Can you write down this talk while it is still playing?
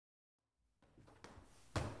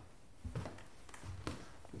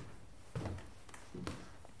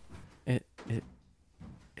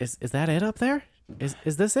Is that it up there? Is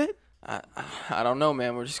this it? I don't know,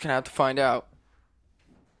 man. We're just gonna have to find out.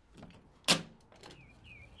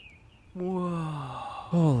 Whoa.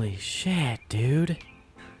 Holy shit, dude.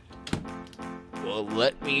 Well,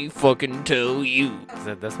 let me fucking tell you. Is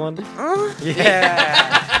it this one?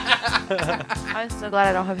 Yeah. I'm so glad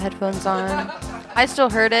I don't have headphones on. I still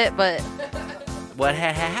heard it, but What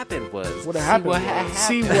happened was...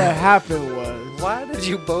 See what happened was. Why did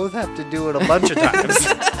you both have to do it a bunch of times?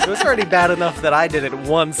 It was already bad enough that I did it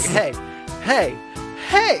once. Hey,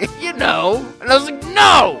 You know. And I was like,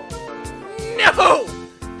 no! No!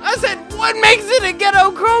 I said, what makes it a ghetto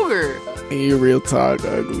Kroger? You real talk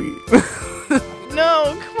ugly.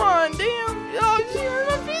 No, come on, damn. Oh, you hurt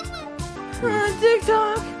my feelings. On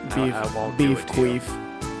TikTok. Beef, I won't do beef it to you. queef.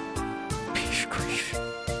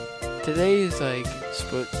 Today is like...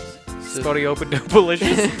 Scotty opened up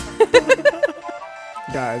delicious.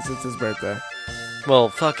 Guys, it's his birthday. Well,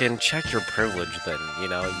 fucking check your privilege then, you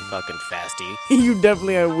fucking fasty. You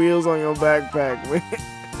definitely had wheels on your backpack, man.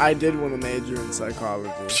 I did want to major in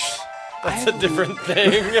psychology. That's a different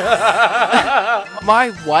thing.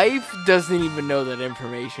 My wife doesn't even know that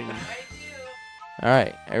information. All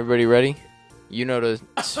right, everybody ready? You know to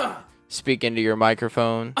speak into your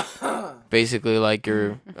microphone, basically like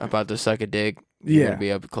you're about to suck a dick. You're gonna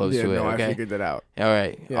be up close to it. No, Okay. I figured that out. All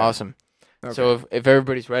right. Yeah. Awesome. Okay. So if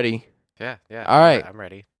everybody's ready. Yeah. All right. I'm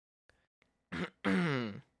ready.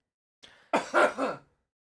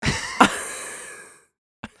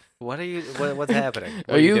 What's happening? What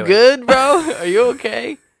Are you doing? good, bro? Are you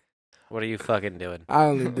okay? What are you fucking doing? I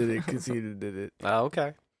only did it because he did it. Oh,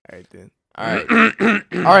 okay. All right, then. All right.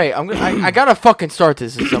 All right. I gotta fucking start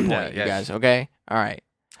this at some point, Yeah, you guys. Okay. All right.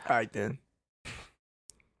 All right, then.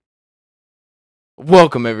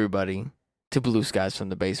 Welcome everybody to Blue Skies from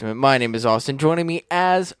the Basement. My name is Austin. Joining me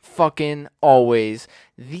as fucking always,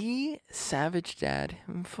 the Savage Dad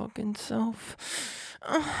fucking self,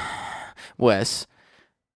 Wes.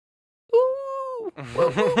 Ooh.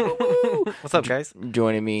 What's up, guys?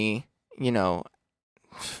 Joining me,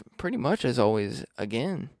 pretty much as always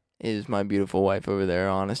again is my beautiful wife over there,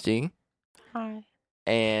 Honesty. hi.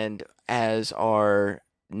 And as our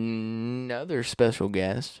another special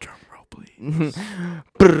guest, Drum roll, please.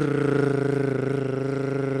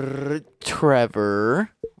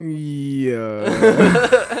 Trevor.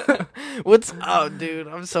 Yeah. What's up, dude?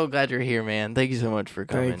 I'm so glad you're here, man. Thank you so much for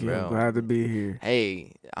coming, Thank you. bro. Glad to be here.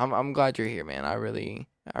 Hey, I'm glad you're here, man. I really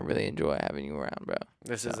enjoy having you around, bro.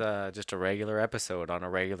 This is just a regular episode on a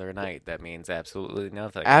regular night. That means absolutely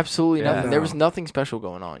nothing. Absolutely Yeah. nothing. There was nothing special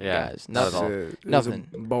going on, Yeah, you guys. not at Nothing. all. It was Nothing.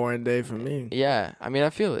 a boring day for me. Yeah, I mean, I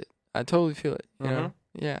feel it. I totally feel it. You Mhm. know?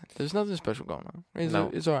 Yeah, there's nothing special going on. No.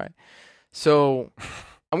 It's all right. So,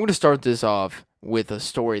 I'm going to start this off with a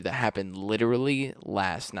story that happened literally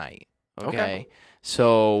last night. Okay.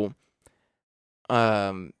 So,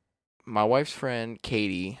 my wife's friend,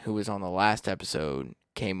 Katie, who was on the last episode,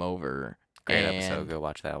 came over. Great and- episode. Go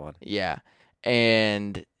watch that one. Yeah.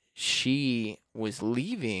 And she was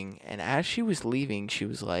leaving, and as she was leaving, she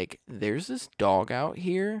was like, there's this dog out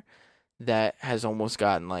here that has almost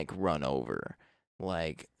gotten like run over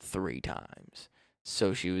like 3 times.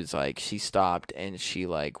 So she was like, she stopped and she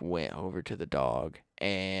like went over to the dog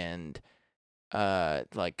and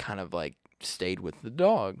like kind of like stayed with the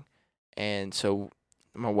dog. And so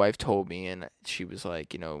my wife told me, and she was like,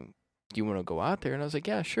 do you want to go out there? And I was like,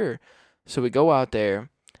 yeah, sure. So we go out there,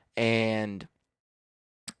 and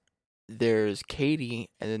there's Katie,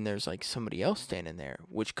 and then there's like somebody else standing there,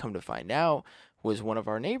 which come to find out was one of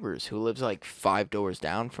our neighbors who lives like 5 doors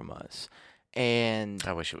down from us. And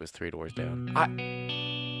I wish it was 3 doors down.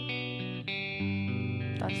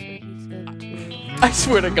 That's what he said too. I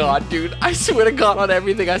swear to God, dude. I swear to God on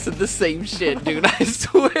everything. I said the same shit, dude. I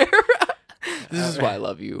swear. This is why I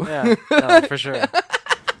love you. Yeah, no, for sure.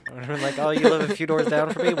 We're like, oh, you live a few doors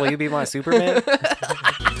down from me? Will you be my Superman?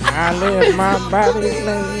 I let my body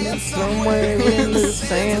lay somewhere in the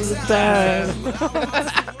sands of time.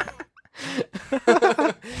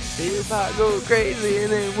 If I go crazy,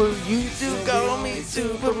 then will you still call me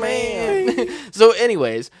Superman? So,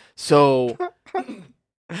 anyways,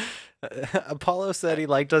 Apollo said he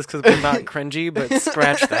liked us because we're not cringy, but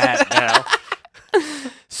scratch that now.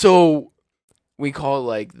 So we call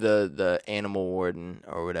like the animal warden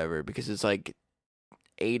or whatever because it's like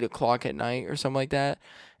 8:00 at night or something like that,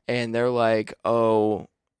 and they're like, oh,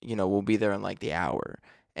 we'll be there in like the hour.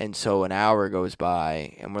 And so an hour goes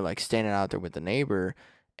by, and we're like standing out there with the neighbor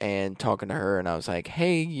and talking to her, and I was like,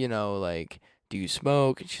 hey, like, do you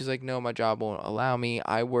smoke? And she's like, no, my job won't allow me.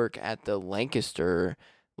 I work at the Lancaster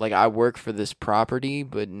like, I work for this property,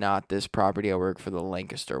 but not this property. I work for the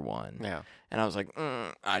Lancaster one. Yeah. And I was like,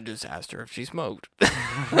 I just asked her if she smoked.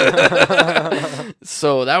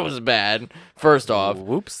 So that was bad, first off.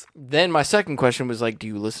 Whoops. Then my second question was like, do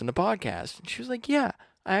you listen to podcasts? And she was like, yeah,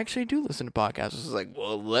 I actually do listen to podcasts. I was like,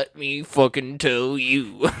 well, let me fucking tell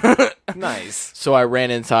you. Nice. So I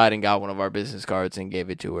ran inside and got one of our business cards and gave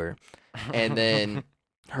it to her. And then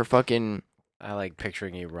her fucking... I like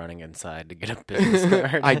picturing you running inside to get a business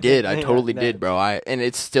card. I did. I totally No. did, bro. And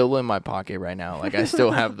it's still in my pocket right now. Like, I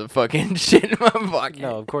still have the fucking shit in my pocket.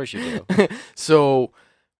 No, of course you do. So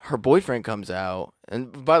her boyfriend comes out.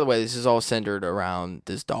 And by the way, this is all centered around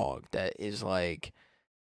this dog that is like,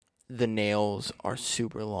 the nails are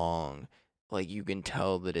super long. Like, you can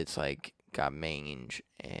tell that it's like got mange,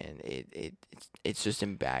 and it's just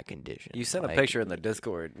in bad condition. You sent a Like, picture in the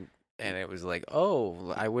Discord, and it was like,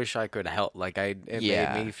 oh, I wish I could help. Like, it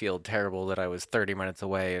Yeah. made me feel terrible that I was 30 minutes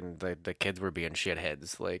away and the kids were being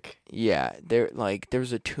shitheads. Like, Yeah, there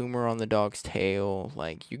was a tumor on the dog's tail.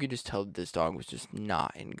 Like, you could just tell this dog was just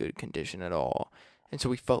not in good condition at all. And so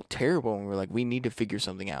we felt terrible, and we were like, we need to figure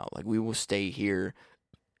something out. Like, we will stay here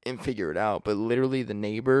and figure it out. But literally, the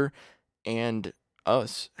neighbor and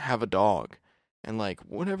us have a dog. And, like,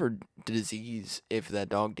 whatever disease, if that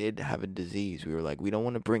dog did have a disease, we were like, we don't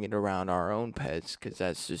want to bring it around our own pets because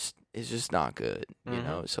it's just not good, you Mhm.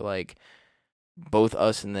 know? So, like, both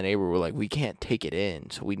us and the neighbor were like, we can't take it in,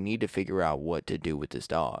 so we need to figure out what to do with this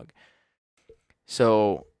dog.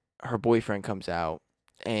 So her boyfriend comes out,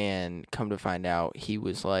 and come to find out, he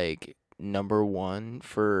was, like, number 1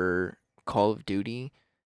 for Call of Duty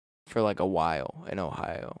for, like, a while in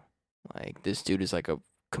Ohio. Like, this dude is, like, a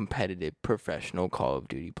competitive professional Call of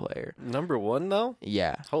Duty player. number 1, though?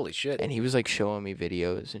 Yeah. Holy shit. And he was like showing me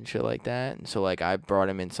videos and shit like that. And so like I brought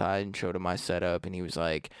him inside and showed him my setup, and he was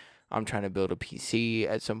like, I'm trying to build a PC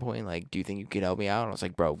at some point. Like, do you think you could help me out? And I was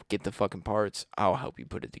like, bro, get the fucking parts. I'll help you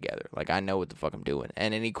put it together. Like, I know what the fuck I'm doing.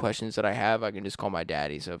 And any questions that I have, I can just call my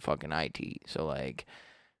dad. He's a fucking IT. So like,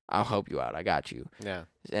 I'll help you out. I got you. Yeah.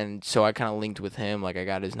 And so I kind of linked with him. Like, I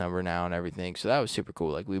got his number now and everything. So that was super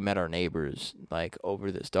cool. Like, we met our neighbors, like,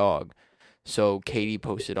 over this dog. So Katie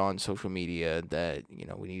posted on social media that, you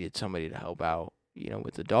know, we needed somebody to help out, you know,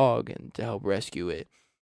 with the dog and to help rescue it.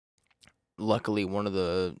 Luckily, one of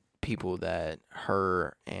the people that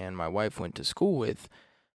her and my wife went to school with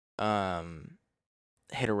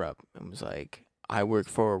hit her up and was like, I work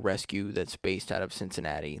for a rescue that's based out of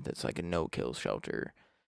Cincinnati. That's like a no-kill shelter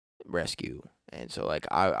rescue. And so, like,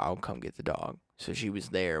 I'll come get the dog. So she was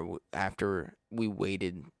there after we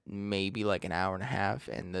waited maybe like an hour and a half,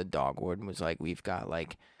 and the dog warden was like, we've got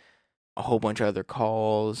like a whole bunch of other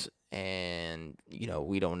calls, and, you know,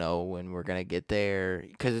 we don't know when we're going to get there,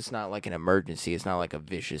 because it's not like an emergency. It's not like a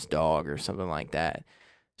vicious dog or something like that.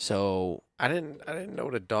 So I didn't know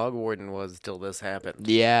what a dog warden was till this happened.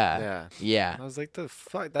 yeah. Yeah. I was like, the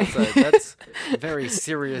fuck? That's a very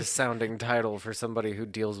serious sounding title for somebody who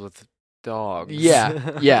deals with dogs.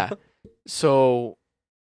 Yeah, yeah. So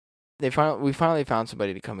we finally found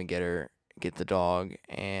somebody to come and get the dog,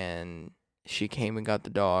 and she came and got the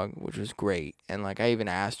dog, which was great. And like, I even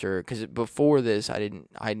asked her, because before this,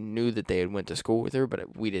 I knew that they had went to school with her,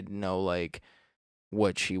 but we didn't know like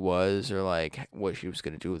what she was or like what she was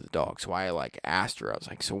gonna do with the dog. So I like asked her, I was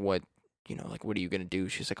like, so what, you know, like, what are you gonna do?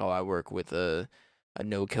 She's like, oh, I work with a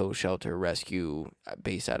no-kill shelter rescue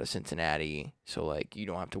based out of Cincinnati, so like, you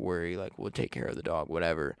don't have to worry, like, we'll take care of the dog,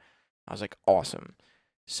 whatever. I was like, awesome.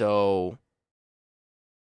 So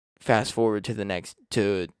fast forward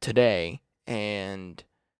to today, and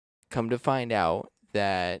come to find out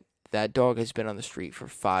that that dog has been on the street for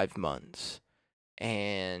 5 months,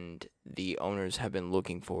 and the owners have been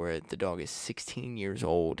looking for it. The dog is 16 years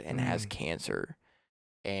old and has cancer,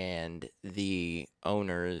 and the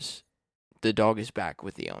dog is back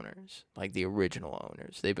with the owners, like the original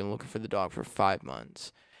owners. They've been looking for the dog for 5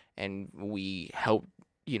 months, and we helped,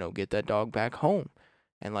 you know, get that dog back home.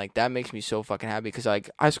 And like, that makes me so fucking happy, because like,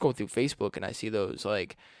 I scroll through Facebook and I see those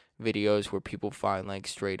like videos where people find like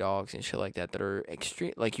stray dogs and shit like that are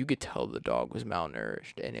extreme. Like, you could tell the dog was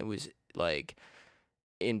malnourished, and it was like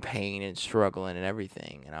in pain and struggling and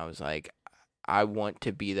everything. And I was like, I want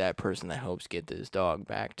to be that person that helps get this dog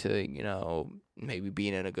back to, you know, maybe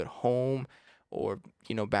being in a good home, or,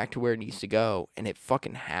 you know, back to where it needs to go. And it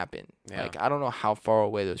fucking happened. Yeah. Like, I don't know how far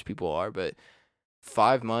away those people are, but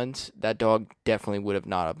 5 months, that dog definitely would have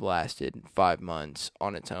not have lasted 5 months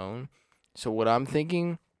on its own. So what I'm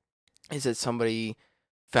thinking is that somebody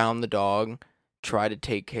found the dog, tried to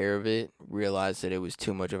take care of it, realized that it was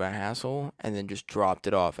too much of a hassle, and then just dropped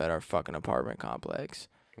it off at our fucking apartment complex.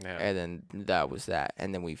 Yeah. And then that was that.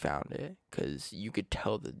 And then we found it because you could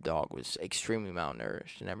tell the dog was extremely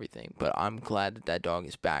malnourished and everything. But I'm glad that that dog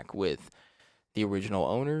is back with the original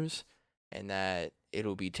owners and that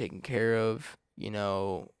it'll be taken care of,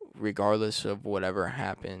 regardless of whatever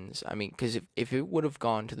happens. I mean, because if it would have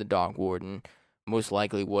gone to the dog warden, most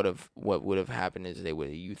likely what would have happened is they would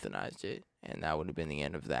have euthanized it. And that would have been the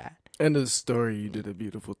end of that. End of the story. You did a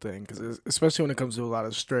beautiful thing, because especially when it comes to a lot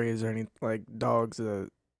of strays or any like dogs that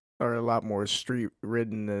are a lot more street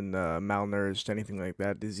ridden and malnourished, anything like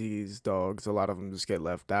that, diseased dogs. A lot of them just get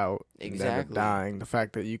left out and end up Exactly. dying. The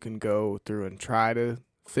fact that you can go through and try to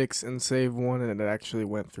fix and save one, and it actually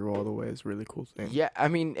went through all the way is a really cool thing. Yeah, I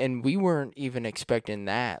mean, and we weren't even expecting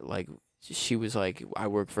that. Like, she was like, I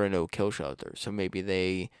work for a no-kill shelter, so maybe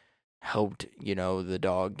they helped, the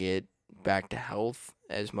dog get back to health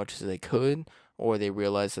as much as they could, or they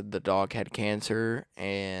realized that the dog had cancer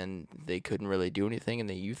and they couldn't really do anything and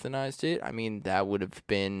they euthanized it. I mean, that would have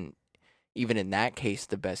been, even in that case,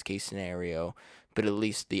 the best case scenario, but at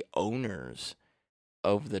least the owners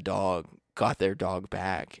of the dog got their dog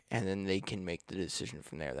back, and then they can make the decision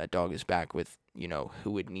from there. That dog is back with,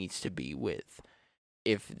 who it needs to be with.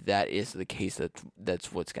 If that is the case,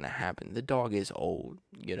 that's what's going to happen. The dog is old,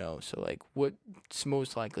 so like what's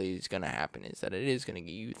most likely is going to happen is that it is going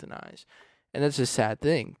to get euthanized. And that's a sad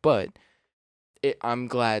thing, but I'm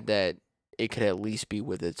glad that it could at least be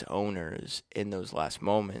with its owners in those last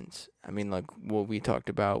moments. I mean, like what we talked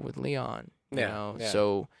about with Leon, Yeah.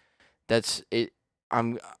 So that's it.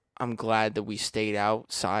 I'm glad that we stayed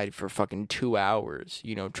outside for fucking 2 hours,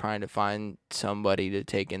 trying to find somebody to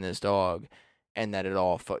take in this dog. And that it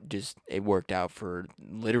all it worked out for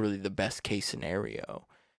literally the best case scenario,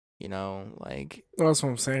 like. Well, that's what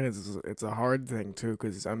I'm saying. It's a hard thing too,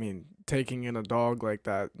 because I mean, taking in a dog like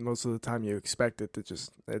that, most of the time you expect it to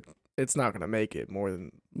it's not gonna make it more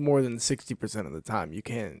than 60% of the time. You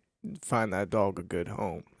can't find that dog a good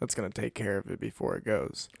home that's gonna take care of it before it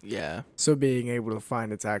goes. Yeah. So being able to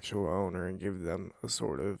find its actual owner and give them a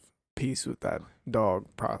sort of peace with that dog,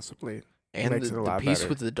 possibly. And makes it a the lot peace better.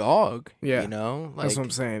 with the dog, Yeah. like, That's what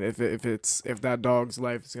I'm saying. If that dog's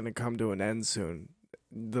life is gonna come to an end soon,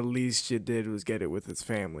 the least you did was get it with its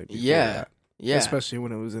family. Before Yeah. that. yeah. Especially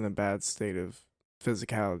when it was in a bad state of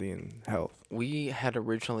physicality and health. We had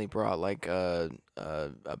originally brought like a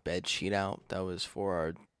bed sheet out that was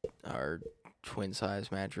for our twin size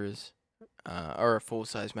mattress, or a full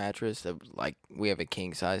size mattress. That, like, we have a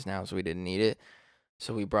king size now, so we didn't need it.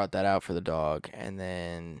 So we brought that out for the dog, and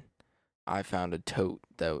then I found an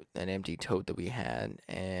empty tote that we had,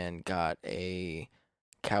 and got a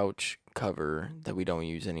couch cover that we don't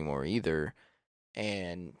use anymore either.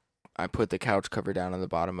 And I put the couch cover down on the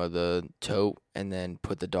bottom of the tote, and then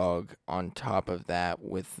put the dog on top of that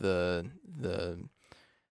with the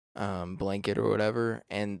blanket or whatever,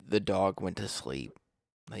 and the dog went to sleep.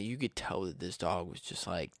 Like, you could tell that this dog was just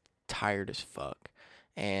like tired as fuck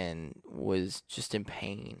and was just in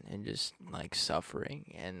pain and just like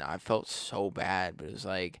suffering, and I felt so bad, but it was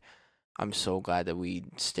like, I'm so glad that we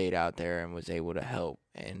stayed out there and was able to help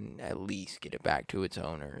and at least get it back to its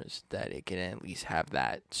owners, that it can at least have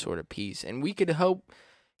that sort of peace, and we could help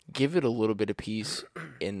give it a little bit of peace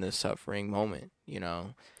in the suffering moment,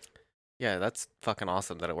 Yeah, that's fucking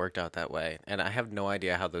awesome that it worked out that way. And I have no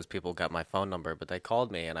idea how those people got my phone number, but they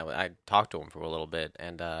called me and I talked to them for a little bit,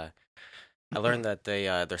 and I learned that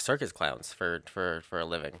they're circus clowns for a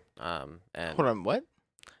living. And Hold on, what?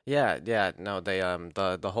 yeah, no, they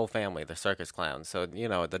the whole family, they're circus clowns. So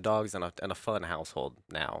the dog's in a fun household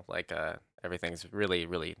now. Like everything's really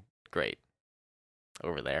really great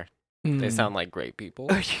over there. They sound like great people.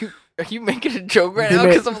 Are you making a joke right He now? made-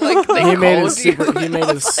 Because I'm like, they he made a called you. super- he made I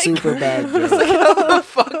a was like- super bad I was joke. like, how the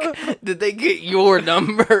fuck did they get your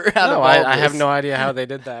number out of No, all I have this? no idea how they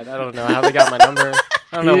did that. I don't know how they got my number.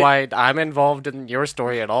 I don't know He- why I'm involved in your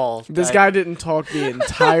story at all. This guy didn't talk the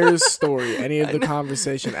entire story, any of the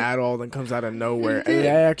conversation at all, then comes out of nowhere. And they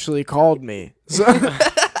actually called me. So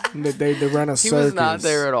they run a He circus. was not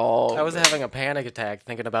there at all. I was having a panic attack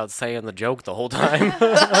thinking about saying the joke the whole time.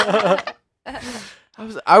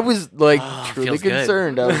 I was like Ah, truly feels good.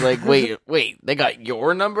 concerned. I was like, wait, they got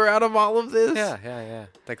your number out of all of this? yeah.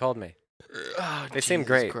 They called me. Oh, They seem Jesus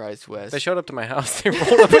great. Christ, Wes. They showed up to my house. They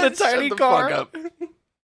rolled up in a tiny Shut the car. fuck up.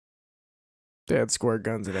 They had squirt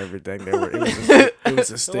guns and everything. It was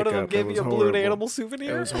a stick One of them up. gave It me was a balloon horrible. animal It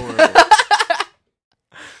souvenir. was horrible.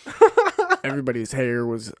 Everybody's hair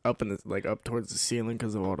was up up towards the ceiling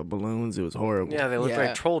because of all the balloons. It was horrible. Yeah, they look Yeah.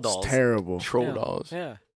 like troll It's dolls. terrible. Troll Yeah. dolls.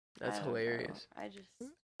 Yeah. That's I don't know. hilarious. I just.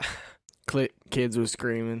 Kids were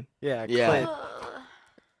screaming. Yeah. Yeah.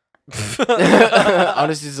 Clint.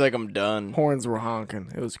 Honestly, it's like I'm done. Horns were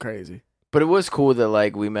honking. It was crazy. But it was cool that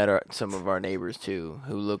like we met some of our neighbors too,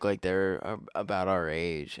 who look like they're about our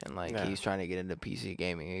age, and like Yeah. he's trying to get into PC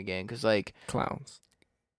gaming again, cause like Clowns.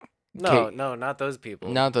 No, Okay. no, not those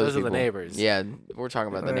people. not those are the people. neighbors. Yeah, we're talking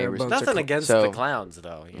about the Yeah, neighbors. bunch of Nothing cl- against so- the clowns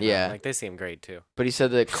though. You know? Yeah. Like they seem great too. But he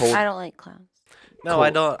said that cold. I don't like clowns. No, Cool. I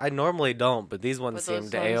don't. I normally don't, but these ones But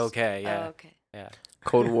those seemed ones- a-okay. Yeah. Oh, okay. Yeah.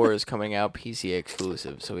 Cold War is coming out PC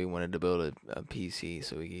exclusive, so he wanted to build a PC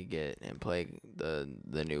so he could get and play the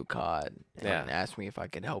new COD. And Yeah. asked me if I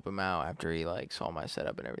could help him out after he like saw my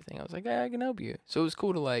setup and everything. I was like, yeah, I can help you. So it was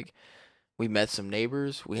cool to like, we met some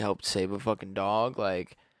neighbors. We helped save a fucking dog.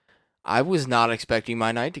 Like, I was not expecting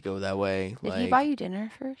my night to go that way. Did like, he buy you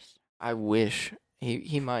dinner first? I wish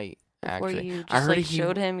he might Before actually. you just I heard like he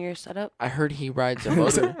showed him your setup? I heard he rides a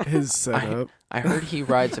motor. His setup. I heard he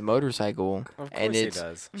rides a motorcycle. Of course And he it's-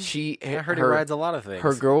 does. She I heard her, he rides a lot of things.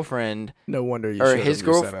 her girlfriend No wonder you or showed his him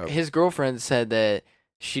your setup. his girlfriend said that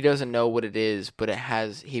she doesn't know what it is, but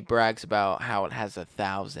he brags about how it has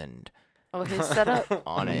 1,000 Oh, his setup?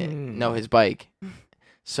 on it. Mm. No, his bike.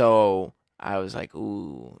 So I was like,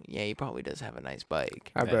 ooh, yeah, he probably does have a nice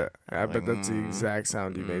bike. I bet Like, that's the exact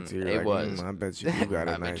sound you made to you. it Like, was. I bet you got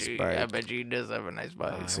a nice I bike. bet you he does have a nice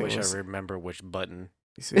bike. I See, wish what's- I remember which button.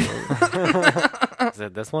 You see what- Is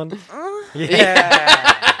it this one?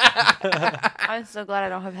 Yeah. I'm so glad I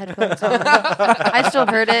don't have headphones on. I still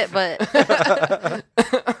heard it, but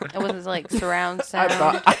it wasn't like surround I sound.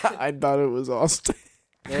 thought it was Austin.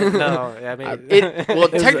 No, I mean, Well,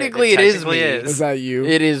 technically it is technically me. Is that you?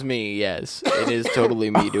 It is me, yes. It is totally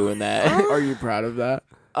me doing that. Are you proud of that?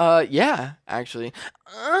 Yeah, actually.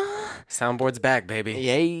 Soundboard's back, baby.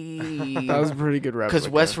 Yay. That was a pretty good replica. Because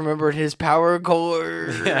Wes remembered his power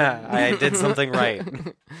chord. Yeah, I did something right.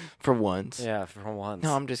 For once. Yeah, for once.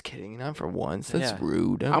 No, I'm just kidding. Not for once. That's Yeah.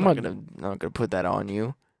 rude. I'm not gonna put that on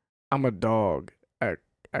you. I'm a dog at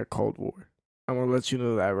Cold War. I'm gonna let you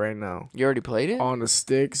know that right now. You already played it? On the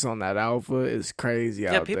sticks, on that alpha, is crazy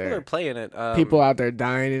yeah, out people there. are playing it. People out there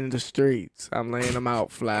dying in the streets. I'm laying them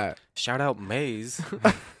out flat. Shout out Maze.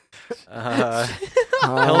 He'll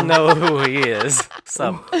Um, know who he is.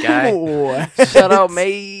 Sup, guy? what? Shut up,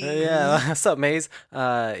 mate. Yeah, what's up, Maze?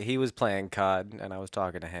 He was playing COD, and I was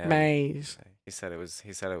talking to him. Maze. He said it was,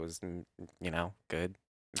 good.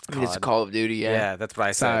 It's I mean, it's COD. Call of Duty, Yeah. yeah. That's what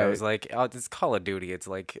I said. I Tight. was like, oh, it's Call of Duty. It's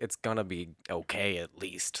like, it's gonna be okay at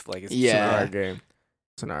least. Like, it's Yeah. It's an art game.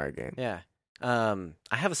 It's an art game. Yeah.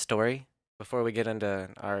 I have a story before we get into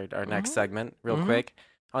our next Mhm. segment, real Mhm. quick.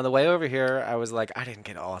 On the way over here, I was like, I didn't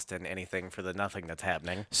get Austin anything for the nothing that's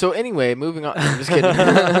happening. So anyway, moving on. I'm just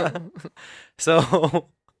kidding. So,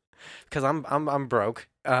 because I'm broke.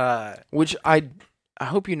 Which I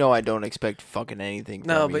hope you know I don't expect fucking anything.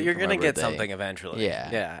 No, from but you you're for my gonna get birthday. something eventually. Yeah.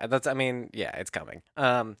 Yeah. That's. I mean, yeah, it's coming.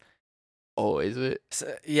 Oh, is it?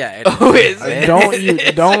 So, yeah. Oh, is Uh,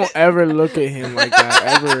 it? don't ever look at him like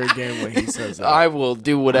that ever again when he says that. I will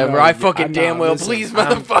do whatever. No, I fucking know, damn well listen, please,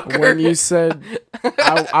 motherfucker. When you said,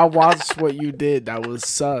 I watched what you did. That was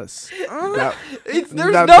sus. That- there's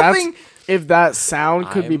that's- nothing. If that sound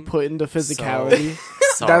could be I'm put into physicality,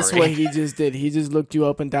 Sorry. that's what he just did. He just looked you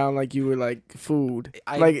up and down like you were like food,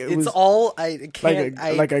 like it it's was all I like can't.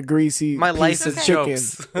 like a greasy my piece life of is chicken,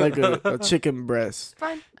 jokes. like a chicken breast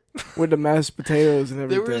Fine. with the mashed potatoes and There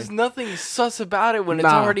everything. was nothing sus about it when it's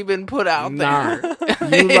Nah. already been put out Nah. there. You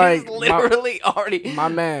It's like my- literally already. My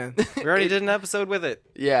man, we already did an episode with it.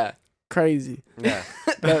 Yeah. crazy. Yeah.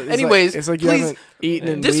 That- it's Anyways, like, it's like you please haven't eaten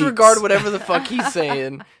in disregard weeks. whatever the fuck he's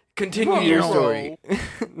saying. Continue your story.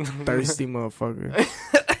 Thirsty motherfucker.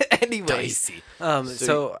 Anyway, Dicey. So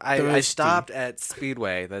So I thirsty. stopped at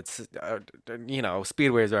Speedway. That's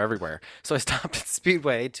Speedways are everywhere. So I stopped at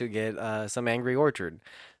Speedway to get some Angry Orchard.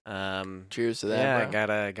 cheers to that. Yeah,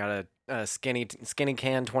 bro. got a skinny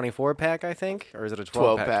can 24 pack, I think, or is it a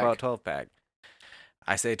 12 pack? 12 pack. 12 pack.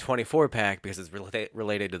 I say 24 pack because it's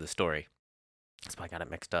related to the story. That's why I got it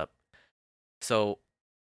mixed up. So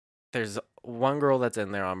there's one girl that's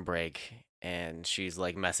in there on break, and she's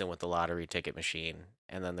like messing with the lottery ticket machine.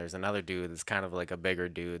 And then there's another dude that's kind of like a bigger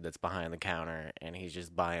dude that's behind the counter, and he's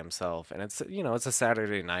just by himself. And it's it's a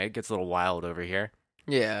Saturday night. It gets a little wild over here.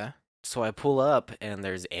 Yeah. So I pull up, and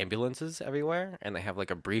there's ambulances everywhere, and they have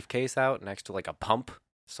like a briefcase out next to like a pump.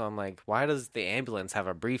 So I'm like, why does the ambulance have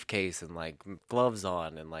a briefcase and like gloves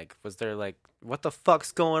on? And like, was there like, what the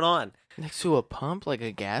fuck's going on? Next to a pump, like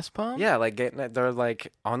a gas pump? Yeah, like they're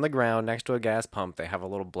like on the ground next to a gas pump. They have a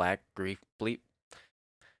little black brief bleep.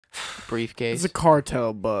 briefcase. It's a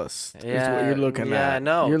cartel bus. Is what you're looking yeah, at.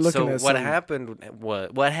 no. You're looking so at what some- happened?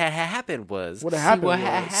 What happened was? What happened what was.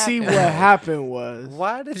 happened. See what happened was.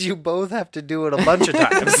 Why did you both have to do it a bunch of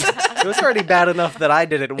times? It was already bad enough that I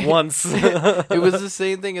did it once. It was the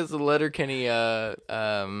same thing as the Letterkenny.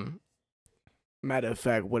 Matter of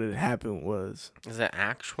fact, what had happened was. Is it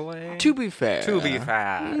actually? To be fair. To be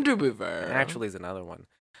fair. To be fair. Actually, is another one.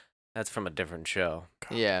 That's from a different show.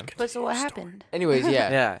 Yeah. But so what happened? Anyways, yeah.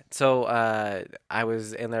 Yeah. So I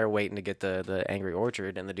was in there waiting to get the Angry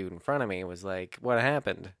Orchard, and the dude in front of me was like, "What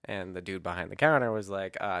happened?" And the dude behind the counter was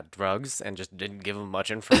like, "Drugs," and just didn't give him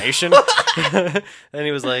much information. And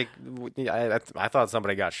he was like, I thought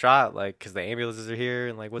somebody got shot, like, because the ambulances are here,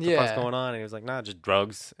 and like, what the fuck's Yeah. going on?" And he was like, "Nah, just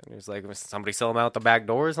drugs." And he was like, "Was somebody sell them out the back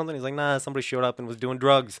door or something?" He's like, "Nah, somebody showed up and was doing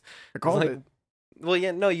drugs." I called like, it. Well,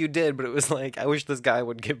 yeah, no, you did, but it was like, I wish this guy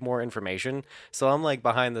would give more information. So I'm like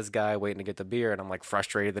behind this guy waiting to get the beer, and I'm like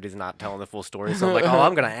frustrated that he's not telling the full story. So I'm like,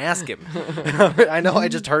 I'm going to ask him. I know I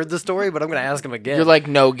just heard the story, but I'm going to ask him again. You're like,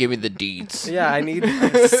 no, give me the deeds. yeah, I need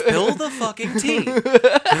spill the fucking tea.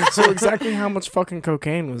 So exactly how much fucking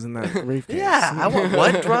cocaine was in that briefcase? Yeah, I want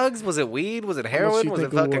what drugs? Was it weed? Was it heroin? you Was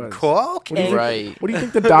it think it fucking was? coke? What do you think- Right. What do you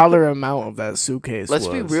think the dollar amount of that suitcase Let's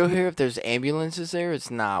was? be real here. If there's ambulances there,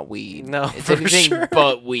 it's not weed. No, it's for anything sure.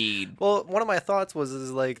 but weed. Well, one of my thoughts was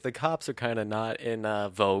like the cops are kind of not in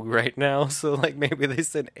vogue right now, so like maybe they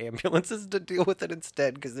send ambulances to deal with it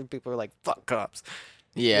instead, because then people are like, "Fuck cops."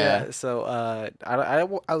 Yeah. So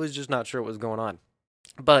I was just not sure what was going on.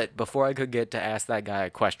 But before I could get to ask that guy a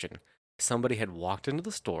question, somebody had walked into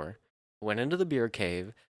the store, went into the beer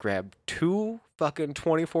cave, grabbed 2 fucking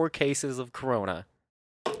 24 cases of Corona,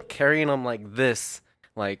 carrying them like this,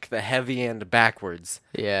 like the heavy end backwards,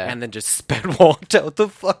 Yeah. and then just sped walked out the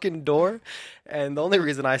fucking door. And the only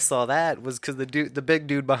reason I saw that was because the big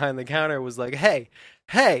dude behind the counter was like, "Hey,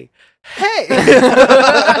 hey, hey!"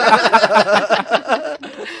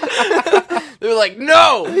 They were like,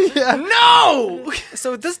 no, Yeah. no.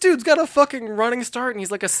 So this dude's got a fucking running start, and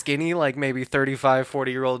he's like a skinny, like maybe 35,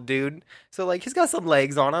 40-year-old dude. So like he's got some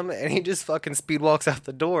legs on him, and he just fucking speed walks out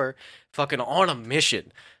the door, fucking on a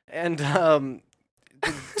mission. And the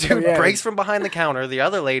dude yeah. breaks from behind the counter. The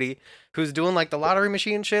other lady, who's doing like the lottery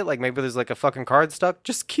machine shit, like maybe there's like a fucking card stuck,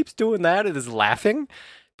 just keeps doing that and is laughing.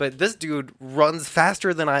 But this dude runs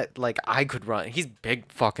faster than I could run. He's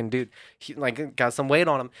big fucking dude. He like got some weight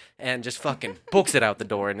on him and just fucking books it out the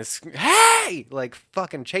door and is, "Hey!" like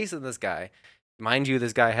fucking chasing this guy. Mind you,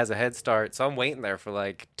 this guy has a head start, so I'm waiting there for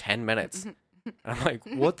like 10 minutes. And I'm like,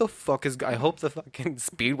 what the fuck is... I hope the fucking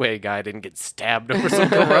Speedway guy didn't get stabbed over some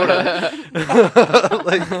Corona.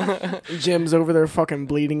 Like, Jim's over there fucking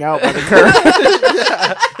bleeding out by the curb.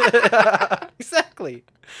 yeah, exactly.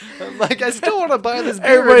 I'm like, I still want to buy this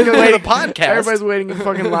beer and Everybody's go to waiting. the podcast. Everybody's waiting in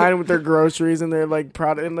fucking line with their groceries and their like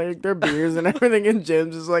product and like their beers and everything. And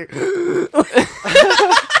Jim's just like,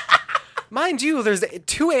 Mind you, there's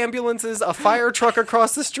 2 ambulances, a fire truck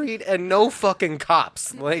across the street, and no fucking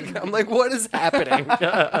cops. Like, I'm like, what is happening?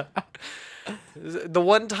 The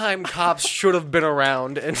one time cops should have been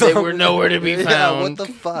around, and They were nowhere to be Yeah, found. what the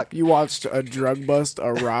fuck? you watched a drug bust,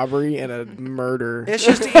 a robbery, and a murder. It's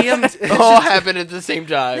just EMT. It all happened at the same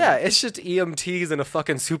time. Yeah, it's just EMTs and a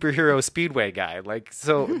fucking superhero Speedway guy. Like,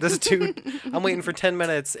 so this dude, I'm waiting for 10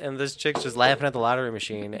 minutes, and this chick's just laughing at the lottery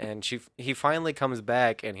machine, and he finally comes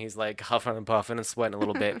back, and he's like huffing and puffing and sweating a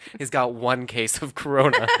little bit. He's got 1 case of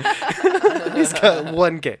Corona. He's got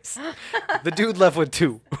 1 case. The dude left with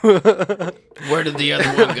 2. Where did the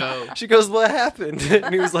other one go? She goes, "What happened?"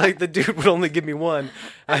 And he was like, "The dude would only give me 1."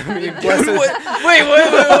 I mean, bless his- Wait.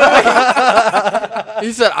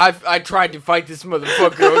 He said, I tried to fight this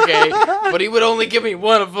motherfucker, okay? But he would only give me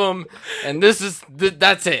 1 of them, and that's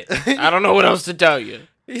it. I don't know what else to tell you.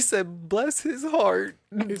 He said, "Bless his heart,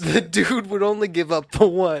 the dude would only give up the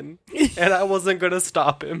 1, and I wasn't gonna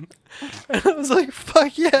stop him." And I was like,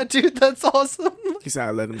 "Fuck yeah, dude, that's awesome." He said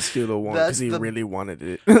I let him steal the one That's because he the- really wanted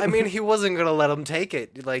it. I mean, he wasn't gonna let him take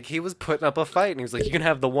it. Like, he was putting up a fight, and he was like, "You can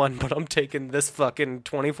have the 1, but I'm taking this fucking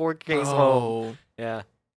 24 case home." Yeah,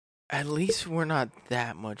 At least we're not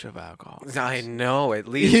that much of alcohol. I know. At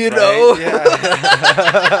least You right? know?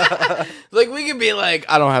 Yeah. Like, we could be like,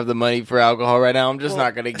 I don't have the money for alcohol right now. I'm just Well,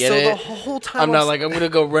 not going to get so it. the whole time I'm not like, I'm going to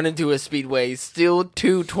go run into a Speedway, steal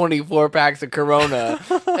 2 24-packs of Corona,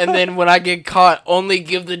 and then when I get caught, only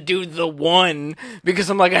give the dude the 1 because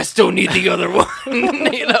I'm like, I still need the other one,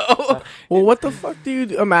 you know? Well, what the fuck do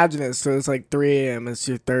you imagine it? So it's like 3 a.m. It's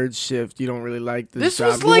your 3rd shift. You don't really like this This job.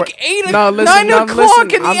 was You like work- 9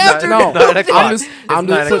 o'clock in the I'm afternoon. No, 9 o'clock. I'm just It's 9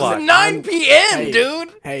 putting- o'clock. It's 9 p.m., Hey.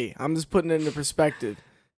 dude. Hey, I'm just putting it into perspective.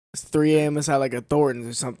 It's 3 a.m. It's at like a Thornton's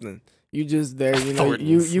or something. You just there, you know,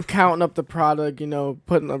 Thornton's. you counting up the product, you know,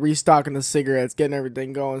 restocking the cigarettes, getting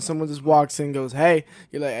everything going. Someone just walks in, goes, "Hey,"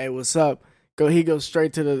 you're like, "Hey, what's up?" He goes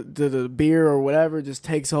straight to the beer or whatever, just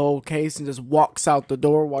takes a whole case and just walks out the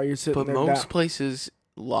door while you're sitting But there. most places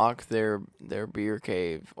lock their beer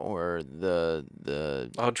cave or the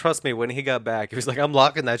Oh, trust me, when he got back, he was like, "I'm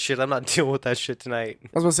locking that shit. I'm not dealing with that shit tonight." I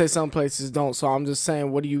was gonna say some places don't, so I'm just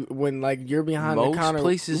saying, what do you when like you're behind most the counter?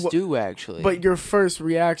 places do actually. But your first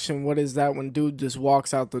reaction, what is that when dude just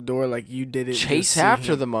walks out the door like you did it? chase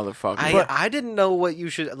after the motherfucker. I didn't know what you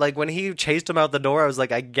should like when he chased him out the door. I was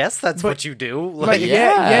like, I guess that's what you do. Like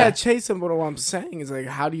yeah. yeah, chase him. But what I'm saying is like,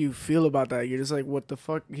 how do you feel about that? You're just like, what the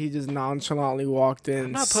fuck? He just nonchalantly walked in.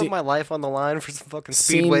 I'm not putting my life on the line for some fucking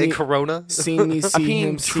seen Speedway me- Corona. Seen me see mean,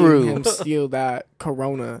 him, true. seen him steal that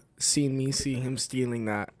Corona. Seen me see him stealing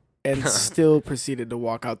that, and still proceeded to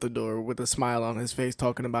walk out the door with a smile on his face,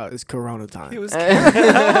 talking about his Corona time. He was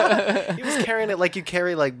carrying, he was carrying it like you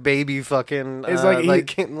carry like baby fucking. It's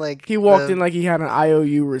like he walked in like he had an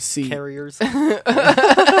IOU receipt. carriers.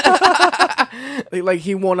 Like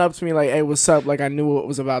he went up to me like, "Hey, what's up?" Like I knew what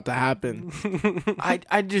was about to happen.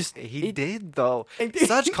 I just He did though.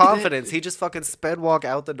 Such confidence. He just fucking sped walk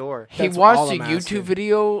out the door. he That's watched all a I'm YouTube asking.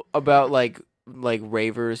 video about like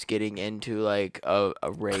ravers getting into like a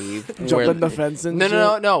rave Jumping the fence and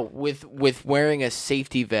no with wearing a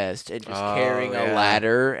safety vest and just Oh, carrying yeah. a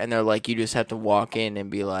ladder, and they're like, you just have to walk in and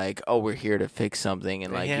be like, "Oh, we're here to fix something,"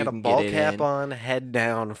 and And like he you had a can ball get it cap in. on, head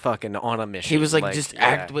down, fucking on a mission. He was like, just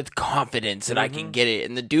act yeah. with confidence and I can Mhm. get it.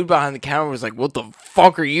 And the dude behind the counter was like, "What the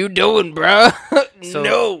fuck are you doing, bruh?" So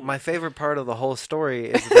no. my favorite part of the whole story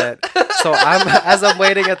is that so as I'm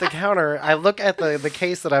waiting at the counter, I look at the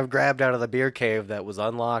case that I've grabbed out of the beer cave that was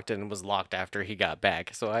unlocked and was locked after he got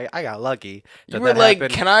back. So I got lucky. You that were that like,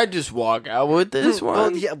 happened. "Can I just walk out with this one?"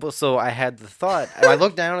 Well, yeah, well, so I had the thought. I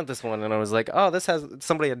looked down at this one and I was like, "Oh, this has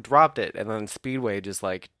somebody had dropped it," and then Speedway just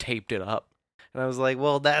like taped it up. And I was like,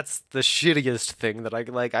 "Well, that's the shittiest thing that I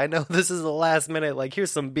like. I know this is the last minute. Like,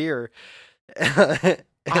 here's some beer."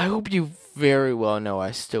 I hope you very well know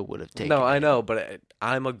I still would have taken No, I it. know, but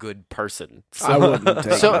I'm a good person. So. I wouldn't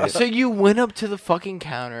take So, it. so you went up to the fucking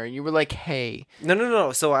counter and you were like, "Hey,"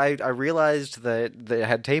 No. So I realized that it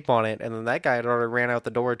had tape on it, and then that guy had already ran out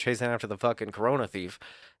the door chasing after the fucking Corona thief,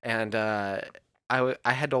 and I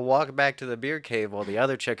had to walk back to the beer cave while the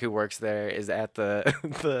other chick who works there is at the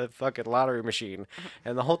the fucking lottery machine,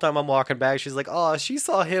 and the whole time I'm walking back, she's like, "Oh, she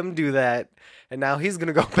saw him do that, and now he's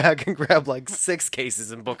gonna go back and grab like 6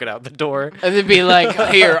 cases and book it out the door." and then be like,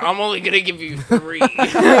 "Here, I'm only gonna give you 3."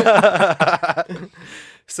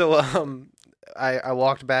 So I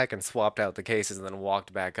walked back and swapped out the cases and then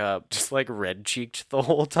walked back up, just like red cheeked the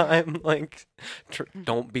whole time, like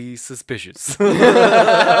don't be suspicious.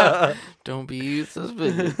 Don't be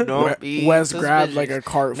suspicious. Don't be Wes grabbed like a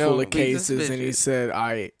suspicious. cart full Don't of be cases and he suspicious.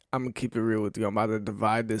 said, I'm gonna keep it real with you. I'm about to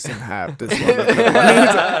divide this in half. This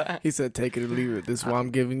one, he said, "Take it or leave it. This one I'm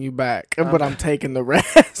giving you back, but I'm taking the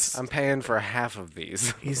rest." I'm paying for half of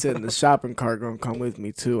these. He said, "The shopping cart gonna come with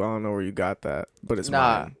me too. I don't know where you got that, but it's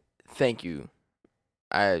Nah, mine." thank you.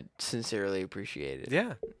 I sincerely appreciate it.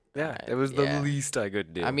 Yeah, it was the Yeah. least I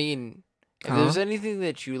could do. I mean, if Huh? there's anything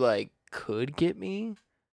that you like could get me,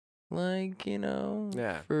 like, you know,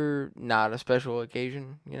 Yeah. for not a special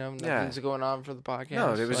occasion, you know, Yeah. nothing's going on for the podcast.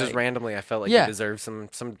 no, it was just like- randomly. I felt like Yeah. you deserved some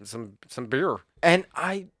beer, And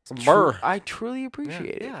I some burr. I truly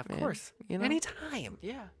appreciate it. Yeah, of man. course. You know? Anytime,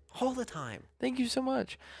 Yeah. all the time. Thank you so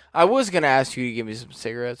much. I was gonna ask you to give me some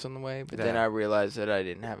cigarettes on the way, but then Yeah. I realized that I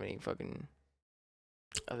didn't have any fucking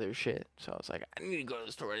other shit. So I was like, I need to go to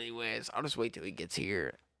the store anyways. I'll just wait till he gets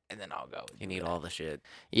here and then I'll go. You need all the shit.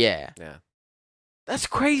 Yeah. Yeah. That's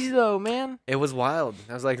crazy though, man. It was wild.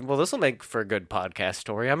 I was like, well, this will make for a good podcast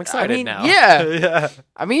story. I'm excited mean, now. yeah. yeah.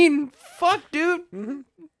 I mean, fuck, dude. hmm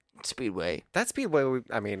Speedway. That Speedway,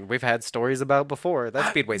 we've had stories about before. That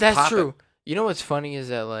Speedway's That's poppin'. true. You know what's funny is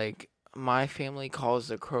that like my family calls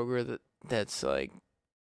the Kroger that's like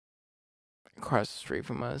across the street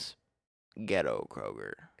from us Ghetto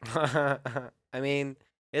Kroger. I mean,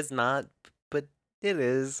 it's not, but it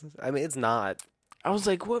is. I mean, it's not. I was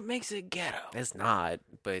like, what makes it ghetto? It's not,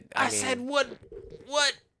 but I mean, said,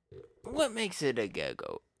 what makes it a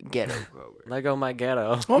ghetto Kroger? Lego my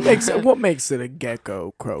ghetto. What makes it a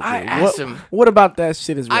gecko Kroger? I asked what, him. what about that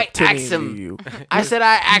shit is I asked reptilian him. to you? I said,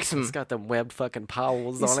 I asked him. It's got them webbed fucking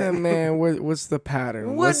powels He on said, it. "Man, what's the pattern?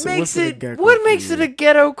 What What's makes a it? gecko What for makes it you?" a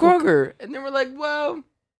ghetto Kroger? And then we're like, well,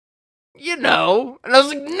 you know. And I was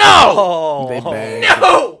like, no, Oh, They bang.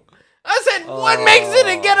 no. I said, what makes it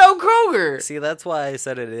a ghetto Kroger? See, that's why I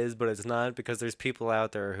said it is, but it's not, because there's people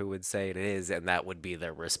out there who would say it is, and that would be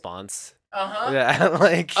their response. Uh-huh. Yeah,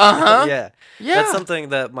 like Uh-huh. yeah. That's something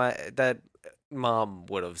that that mom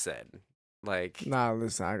would have said. Like, Nah,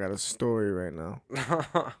 listen, I got a story right now.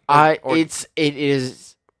 It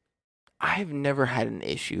is. I've never had an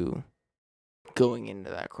issue going into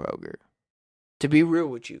that Kroger. To be real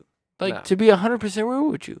with you, No. to be 100% real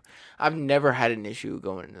with you, I've never had an issue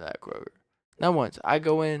going into that Kroger. Not once. I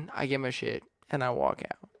go in, I get my shit, and I walk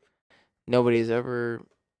out. Nobody's ever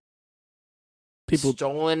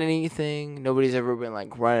stolen anything. Nobody's ever been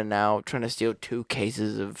like running out trying to steal 2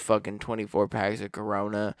 cases of fucking 24 packs of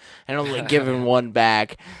Corona and only giving one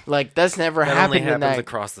back. Like, that's never that happened only happens in that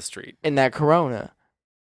across the street. in that Corona.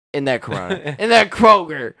 In that Corona. In that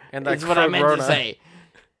Kroger. And that is what I meant to Corona. say.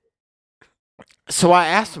 So I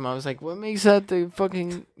asked him, I was like, what makes that the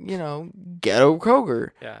fucking, ghetto Kroger?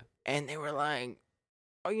 Yeah. And they were like,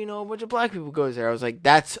 oh, a bunch of black people goes there. I was like,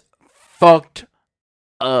 that's fucked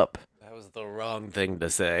up. That was the wrong thing to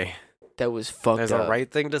say. That was fucked There's up. a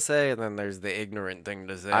right thing to say, and then there's the ignorant thing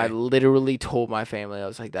to say. I literally told my family, I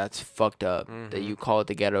was like, that's fucked up that Mhm. you call it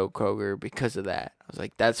the ghetto Kroger because of that. I was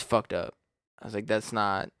like, that's fucked up. I was like, that's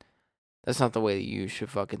not the way that you should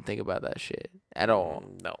fucking think about that shit at all.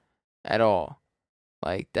 No. At all.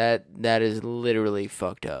 Like, that is literally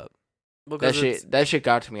fucked up. Because That shit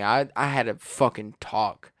got to me. I had a fucking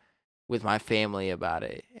talk with my family about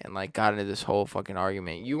it and like got into this whole fucking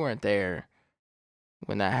argument. You weren't there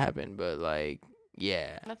when that happened, but like,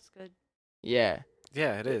 yeah. That's good. Yeah.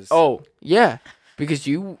 Yeah, it is. Oh, yeah. Because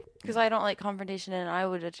you Because I don't like confrontation, and I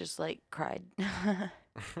would have just like cried.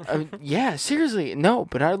 yeah, seriously. No,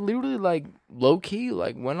 but I literally like low key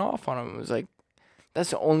like went off on him. It was like,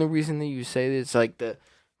 that's the only reason that you say that it's like the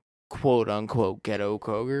quote unquote ghetto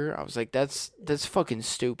Kroger. I was like, that's fucking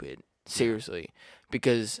stupid. Seriously.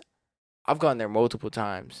 Because I've gone there multiple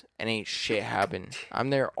times and ain't shit happen. I'm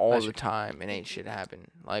there all the time and ain't shit happen.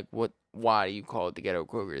 Like, why do you call it the ghetto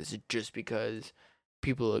Kroger? Is it just because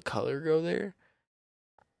people of color go there?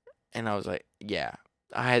 And I was like, yeah.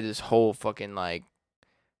 I had this whole fucking like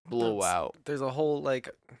blowout. There's a whole like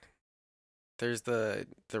there's the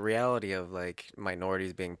reality of like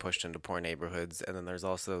minorities being pushed into poor neighborhoods, and then there's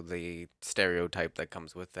also the stereotype that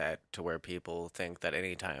comes with that, to where people think that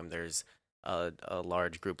anytime there's a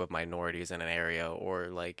large group of minorities in an area or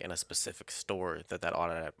like in a specific store, that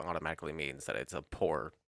automatically means that it's a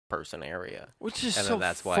poor person area, Which is and so then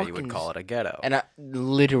that's why you would fucking call it a ghetto. And I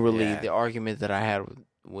literally Yeah. the argument that I had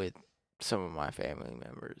with some of my family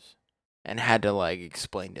members, and had to like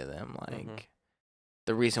explain to them like Mhm.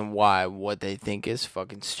 the reason why what they think is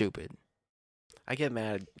fucking stupid. I get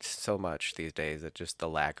mad so much these days at just the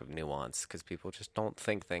lack of nuance, because people just don't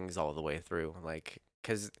think things all the way through. Like,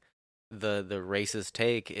 because the racist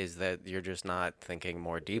take is that you're just not thinking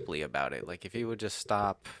more deeply about it. Like, if you would just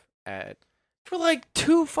stop at For like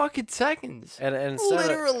 2 fucking seconds. and instead of,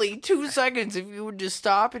 Literally 2 seconds if you would just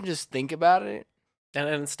stop and just think about it. and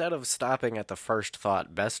instead of stopping at the first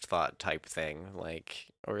thought, best thought type thing, like,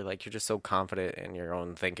 or like you're just so confident in your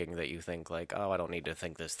own thinking that you think like, oh, I don't need to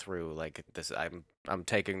think this through. Like this, I'm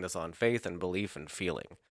taking this on faith and belief and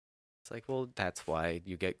feeling. It's like, well, that's why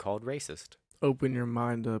you get called racist. Open your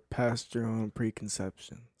mind up past your own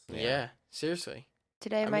preconceptions. Yeah, seriously.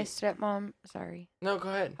 Today, I my mean- stepmom. Sorry. No, go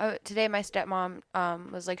ahead. Today, my stepmom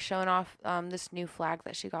was like showing off this new flag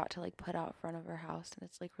that she got to like put out front of her house, and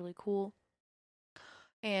it's like really cool.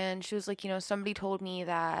 And she was like, somebody told me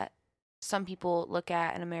that some people look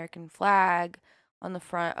at an American flag on the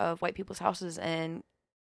front of white people's houses and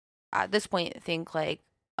at this point think like,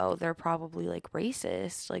 oh, they're probably like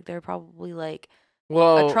racist. Like they're probably like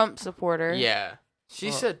Well, a Trump supporter. Yeah. She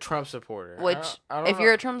Well, said Trump supporter. Which, I don't if know.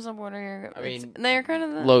 you're a Trump supporter, I mean, they're kind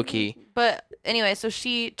of low key. But anyway, so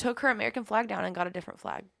she took her American flag down and got a different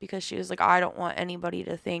flag because she was like, I don't want anybody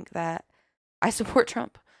to think that I support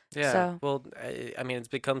Trump. Yeah. So- Well, I mean, it's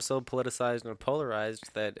become so politicized and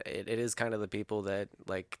polarized that it is kind of the people that,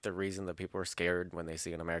 like, the reason that people are scared when they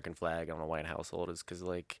see an American flag on a white household is because,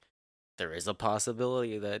 like, there is a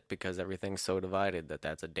possibility that because everything's so divided that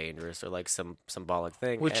that's a dangerous or, like, some symbolic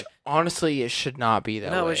thing. Which, And- honestly, it should not be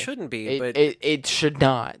that no, way. it shouldn't be, but It should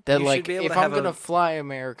not. That, You should like, be able if to I'm have going to a- fly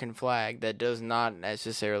American flag, that does not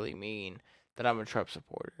necessarily mean that I'm a Trump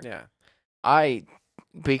supporter. yeah.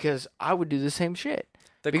 Because I would do the same shit.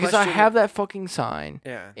 The Because I question- have that fucking sign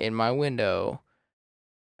Yeah. in my window.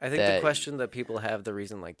 I think the that- question that people have, the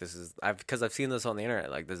reason like this is, because I've seen this on the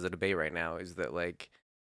internet, like there's a debate right now, is that like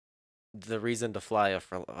the reason to fly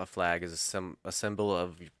a flag is a symbol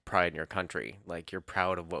of pride in your country, like you're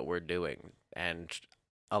proud of what we're doing, and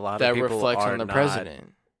a lot that of people reflects are on the not,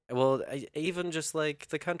 president. Well, even just like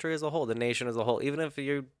the country as a whole, the nation as a whole, even if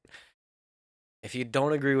you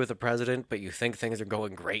don't agree with the president, but you think things are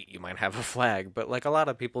going great, you might have a flag. But like a lot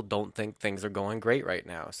of people don't think things are going great right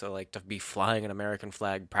now. So like to be flying an American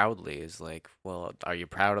flag proudly is like, well, are you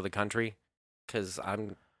proud of the country? Because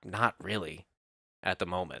I'm not really at the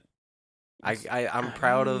moment. I'm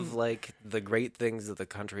proud of like the great things that the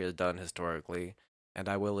country has done historically, and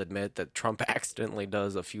I will admit that Trump accidentally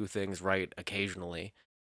does a few things right occasionally,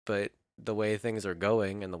 but the way things are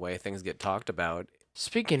going and the way things get talked about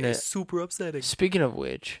Speaking is of super upsetting. speaking of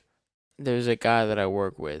which, there's a guy that I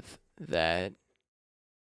work with that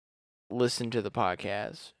listened to the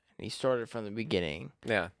podcast. And he started from the beginning.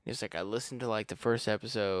 Yeah. He's like, I listened to like the first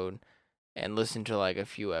episode and listened to like a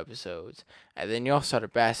few episodes, and then y'all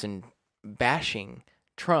started bashing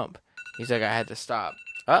Trump. He's like, I had to stop.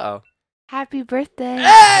 Uh-oh. Happy birthday.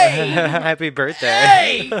 Hey! Happy birthday.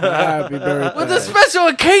 Hey! Happy birthday. What the special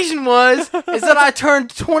occasion was is that I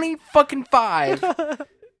turned 25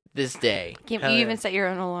 this day. You Hell yeah. even set your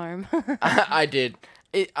own alarm. I did.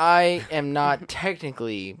 I am not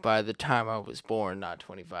technically, by the time I was born, not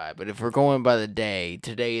 25. But if we're going by the day,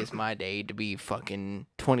 today is my day to be fucking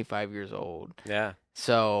 25 years old. Yeah.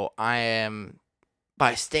 So I am,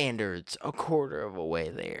 by standards, a quarter of a way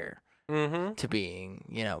there Mm-hmm. to being,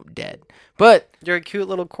 dead. But You're a cute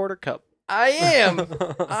little quarter cup. I am.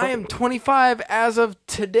 I am 25 as of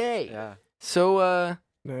today. Yeah. So,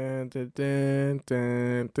 Dun, dun, dun,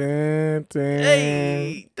 dun, dun, dun.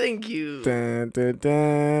 hey, thank you. Dun, dun,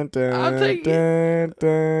 dun, dun, I'll take it. dun,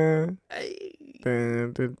 dun. Hey.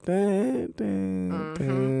 Dun, dun, dun, dun,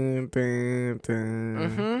 dun, dun, dun.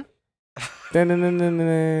 Mm-hmm. Dun, dun, dun, dun,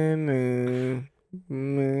 dun, dun.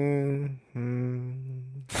 Mhm.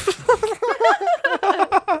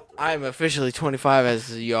 I'm officially 25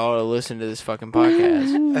 as y'all listen to this fucking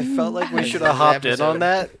podcast. I felt like we This should is have the hopped in episode. on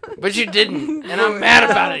that. But you didn't, and I'm mad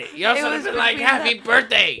about it. Y'all It should have was been like, between happy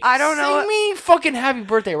birthday. I don't know Sing what- me fucking happy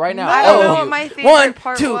birthday right now. I all don't know of what you. my favorite 1,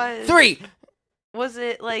 part 2, was. 3. Was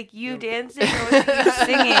it like you dancing or was it you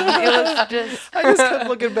singing? It was just. I just kept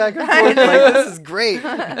looking back and forth like, this is great.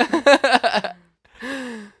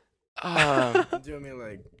 Do you mean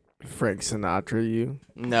like Frank Sinatra? You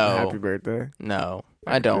No. happy birthday? No,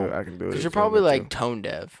 I don't. I can do it. Because if you're you probably want me like tone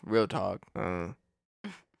deaf. Real talk. to.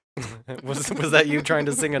 was that you trying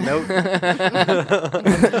to sing a note?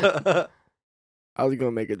 I was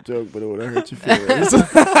gonna make a joke, but it would have hurt your feelings.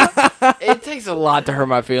 It takes a lot to hurt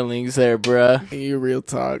my feelings there, bruh. You real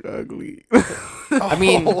talk ugly. I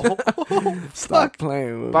mean, Stop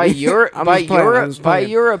playing with by me. your I'm by just playing, your I'm just by playing.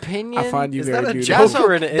 your opinion, I find you Is very that a beautiful. joke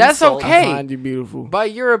or an that's insult? okay. I find you beautiful. by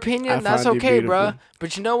your opinion, I that's find you okay, beautiful. bruh.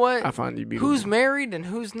 But you know what? I find you beautiful. Who's married and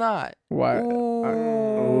who's not? Why?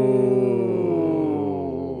 Ooh.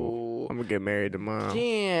 I'm gonna get married tomorrow. I'm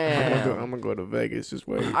Damn. gonna go to Vegas. Just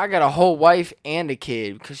wait. I got a whole wife and a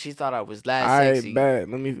kid because she thought I was that I sexy. bet.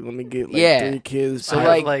 Let me get like Yeah. 3 kids. So I have,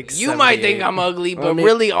 like, like, you might 78. think I'm ugly, but Let me-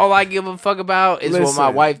 really all I give a fuck about is what my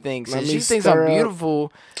Listen, wife thinks, let and me she thinks stir I'm up-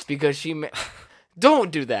 beautiful because she.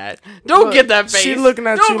 Don't do that. Don't Look, get that face. she looking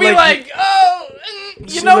at Don't you be like like, oh, you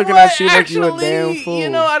She know looking what? at you like you a damn Actually, fool. you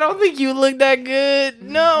know, I don't think you look that good.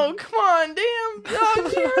 No, come on, damn,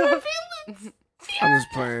 dog, you hurt my feelings. I'm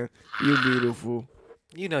just playing. You're beautiful.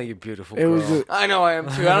 You know you're beautiful, It girl. was just, I know I am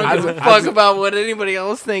too. I don't I give a just- fuck about what anybody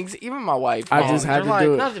else thinks. Even my wife. I Mom. just had They're to do like,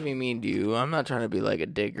 it. Not to be mean to you. I'm not trying to be like a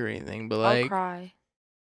dick or anything, but I'll like, cry.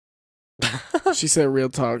 she said real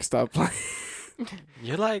talk. Stop playing.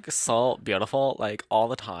 You're like so beautiful, like all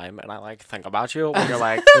the time, and I like think about you when you're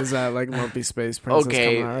like, Is that like Lumpy Space Princess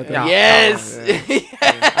okay, coming out? Yeah. yes. Oh, yeah.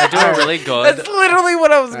 I do a really good. That's literally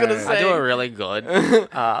what I was gonna Alright. say. I do a really good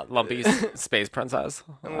Lumpy Space Princess.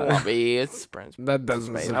 Lumpy, it's Prince. That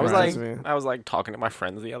doesn't Space. surprise I was like, me. I was like talking to my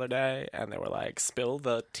friends the other day, and they were like, "Spill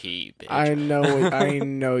the tea, bitch." I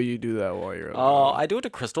know you do that while you're Oh, alone. I do it to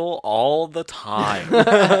Crystal all the time.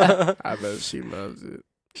 I bet she loves it.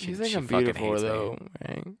 She's She like I'm fucking beautiful hates me. though,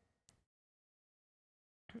 right?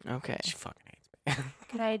 Okay. She fucking hates me.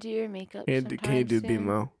 Can I do your makeup? Can you do sometime soon?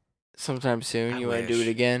 BMO? Sometime soon, I you want to do wish. it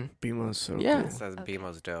again? BMO's so Yeah. cool. Says Okay.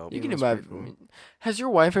 BMO's dope. You can do that's my. pretty cool. Has your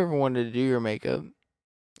wife ever wanted to do your makeup?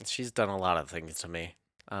 She's done a lot of things to me.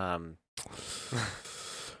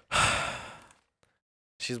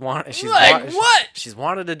 She's what? She's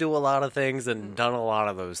wanted to do a lot of things and done a lot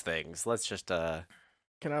of those things. Let's just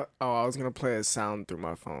Can I? Oh, I was gonna play a sound through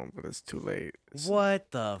my phone, but it's too late.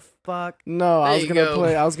 What the fuck? No, I There was you gonna go.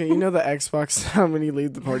 play. I was gonna. You know the Xbox sound when you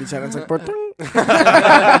leave the party chat. It's like. He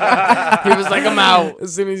was like, I'm out.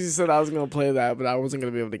 As soon as you said I was gonna play that, but I wasn't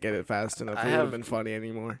gonna be able to get it fast enough. I It would have have- been funny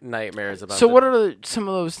anymore. Nightmares about. So what are some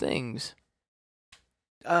of those things?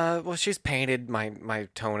 Well, she's painted my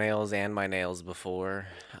toenails and my nails before.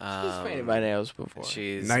 She's painted my nails before.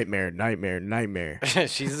 She's Nightmare.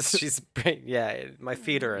 she's yeah. My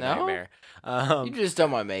feet are a No? nightmare. You've just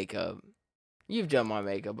done my makeup. You've done my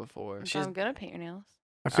makeup before. So I'm gonna paint your nails.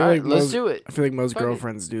 I feel All like right, let's most, do it. I feel like most Fuck it.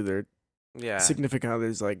 girlfriends do their yeah. significant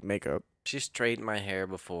others like makeup. She's straightened my hair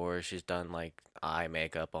before. She's done like eye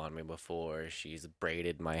makeup on me before. She's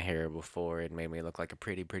braided my hair before. It made me look like a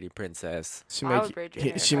pretty princess. She I make would braid your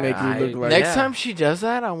you, hair. she make you I- look like Next Yeah. time she does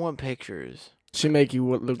that, I want pictures. she make you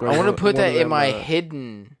look like I want to one- put one that of in them, my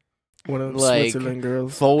hidden one of them like, Switzerland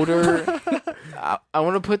girls. folder. I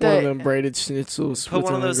want to put One of that. them braided schnitzel Put Switzerland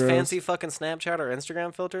one of those girls. fancy fucking Snapchat or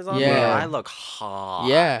Instagram filters on. Yeah. me. I look hot.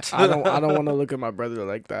 Yeah. I don't want to look at my brother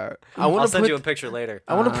like that. I I'll want to send put. you a picture later.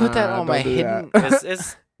 I want to put that Ah, on my don't do hidden. that.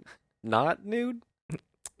 It's not nude.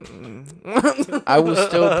 I will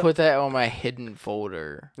still put that on my hidden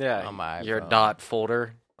folder. Yeah. On my your iPhone. dot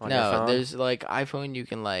folder on your No, phone. there's like iPhone. You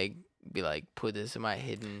can like be like put this in my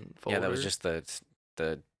hidden folder. Yeah, that was just the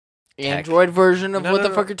tech. Android version of No, what no, the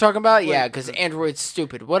no. fuck you're talking about. Wait. Yeah, because Android's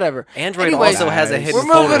stupid. Whatever. Android Anyways, also has a guys, hidden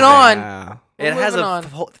we're folder moving thing. on. Yeah. We're It has moving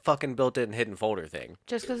a on. fucking built-in hidden folder thing.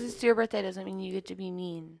 Just because it's your birthday doesn't mean you get to be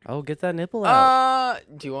mean. Oh, get that nipple out.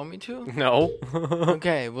 Do you want me to? No.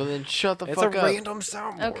 Okay, well then shut the It's fuck a up. random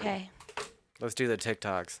soundboard. Okay. Let's do the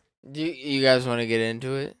TikToks. Do you guys want to get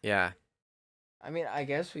into it? Yeah. I mean, I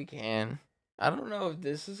guess we can. I don't know if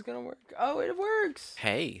this is gonna work. Oh, it works.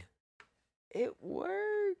 Hey, It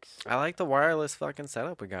works. I like the wireless fucking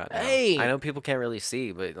setup we got. Now. Hey. I know people can't really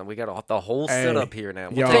see, but we got the whole Hey. setup here now.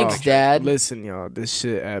 Y'all, Thanks, Dad. Listen, y'all, this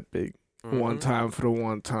shit epic. One Mhm. time for the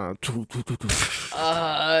one time.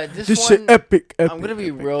 This This one. shit epic. I'm gonna be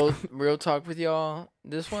epic. real talk with y'all.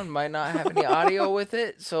 This one might not have any audio with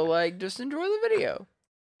it, so like just enjoy the video.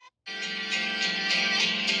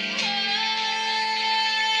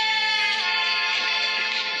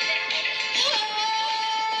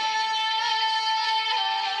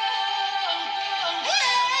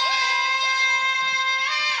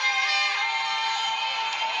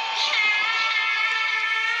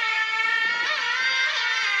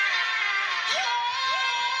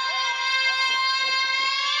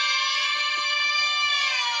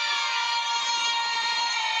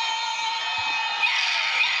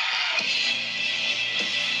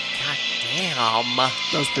 God damn. That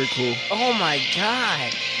was pretty cool. Oh my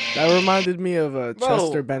god. That reminded me of Bro,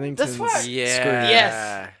 Chester Bennington's what- Yeah. scream.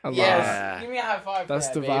 Yes. I love Yes. it. Give me a high five. That's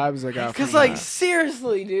for the that, babe. vibes I got from Because like that.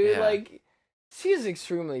 seriously, dude, Yeah. like she is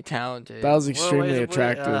extremely talented. That was Well, extremely wait,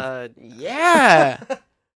 attractive. yeah.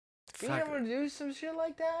 Being fuck. able to do some shit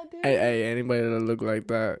like that, dude. Hey, anybody that look like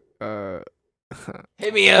that,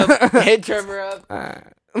 Hit me up. Hit Trevor up.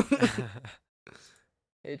 got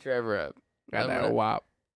Hit Trevor up. I'm that gonna- wop.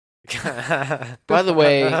 By the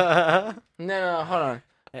way, no, hold on.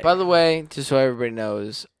 By the way, just so everybody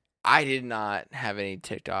knows, I did not have any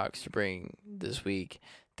TikToks to bring this week.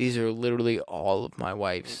 These are literally all of my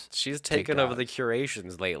wife's. She's taken over the TikToks.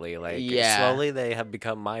 curations lately. Like, Yeah. slowly they have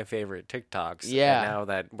become my favorite TikToks. Yeah. And now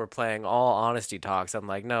that we're playing all honesty talks, I'm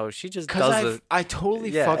like, no, she just Because does I totally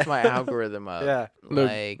Yeah. fucked my algorithm up. Yeah. Look,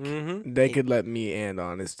 Like, Mm-hmm. They could let me and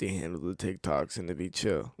Honesty handle the TikToks and it'd be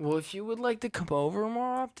chill. well, if you would like to come over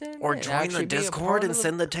more often, Or and join actually the be a part Discord of and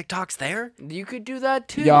send the TikToks there. You could do that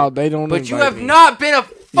too. Y'all, they don't but you invite have me. not been a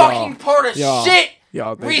fucking part of y'all, shit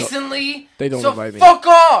Y'all, they recently. they don't so invite me. fuck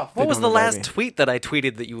off. What was don't the invite last me. tweet that I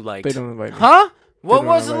tweeted that you liked? They don't invite me. Huh? What don't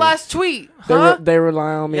was the invite me. last tweet? They, Huh? they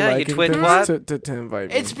rely on me Yeah, you liking twit things twat. to invite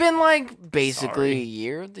me. It's been like basically Sorry. a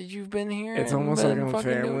year that you've been here. It's and almost like been I'm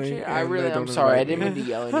fucking doing family, shit. I and really, they I'm don't sorry. I invite didn't me. mean to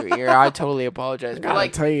yell in your ear. I totally apologize. I But gotta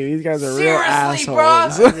like, tell you, these guys are real seriously,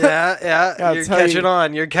 assholes. bruh. yeah. Gotta You're tell catching you.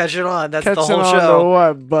 on. You're catching on. That's the Catching whole on to show.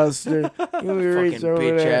 what, Buster? You fucking reach over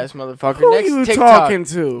bitch there. ass motherfucker. Who Next you TikTok. talking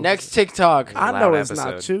to? Next TikTok. I Loud know it's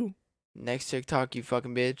episode. not you. Next TikTok, you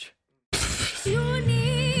fucking bitch. You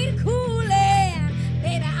need cooling,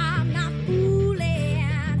 baby. I'm not fooling.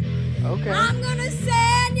 Okay. I'm gonna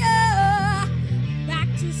send you back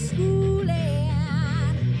to schooling,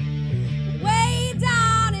 way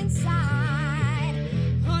down inside,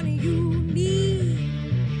 honey. You need.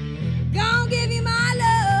 Gonna give you my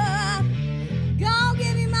love. Gonna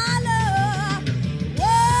give you my love.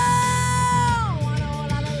 Whoa, want a whole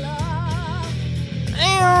lot of love.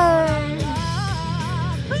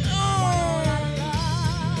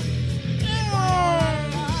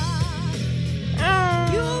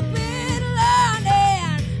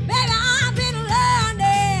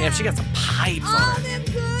 Damn, she got some pipes All on it.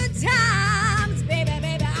 them good times, baby,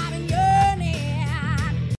 baby, I've been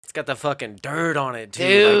yearning. It's got the fucking dirt on it too.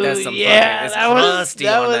 Dude, like that's some yeah, fucking. It's that was crusty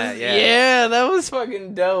that on was that. yeah, that was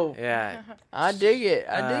fucking dope. Yeah. I dig it.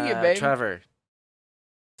 I dig it, baby. Trevor.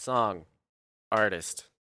 Song. Artist.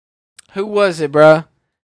 Who was it, bruh?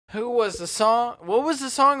 Who was the song? What was the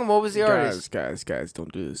song and what was the artist? Guys,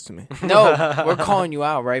 don't do this to me. No, we're calling you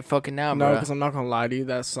out right fucking now, No, bruh. because I'm not gonna lie to you.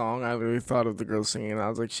 That song, I literally thought of the girl singing. I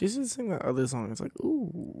was like, she should sing that other song. It's like,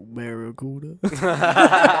 ooh, Barracuda.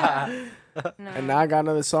 No. And now I got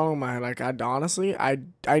another song in my head. Like, honestly,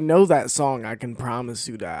 I know that song. I can promise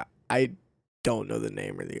you that. I don't know the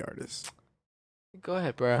name of the artist. Go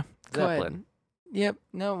ahead, bruh. Go ahead. Zeppelin. Yep.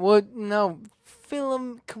 No, what? No. Fill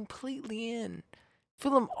them completely in.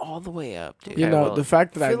 Fill them all the way up, dude. You Okay, know, well, the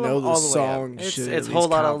fact that I fill 'em know the all the way up. song It's should it's at Whole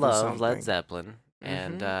least Lot of count for Love, something. Led Zeppelin.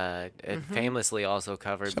 And it Mhm. famously also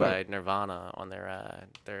covered Shut up. by Nirvana on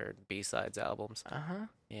their B-sides albums. Uh-huh.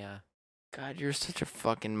 Yeah. God, you're such a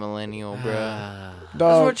fucking millennial, bruh. That's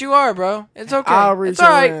Dog, what you are, bro. It's okay. I'll reach It's all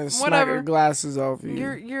over right. and smack Whatever. your glasses off you.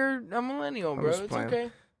 You're a millennial, I'm bro. just It's playing.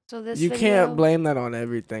 okay. So this You video, can't blame that on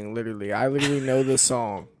everything, literally. I literally know the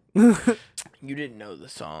song. You didn't know the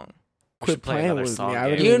song. We Quit should play playing another with song me. I game.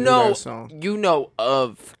 literally You knew know, that song. you know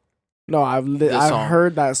of No, I've the I've song.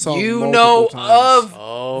 heard that song. You multiple know times.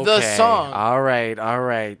 of the song. All right.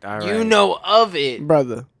 You know of it,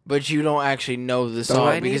 brother. but you don't actually know the Do song.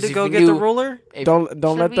 I need because to if go you get the knew- ruler? if- Don't let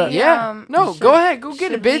Should that. we, Yeah. No, go ahead. Go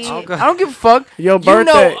get it, should bitch. we- I'll go. I don't give a fuck. Your You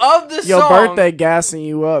birthday. know of the Your song. birthday gassing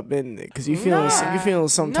you up, isn't it? Because you feeling Nah. you feeling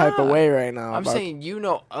some type of Nah. way right now. I'm about- saying you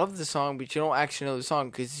know of the song, but you don't actually know the song.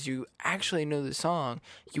 Because you actually know the song,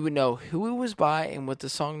 you would know who it was by and what the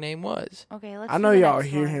song name was. Okay, let's. I do know the y'all next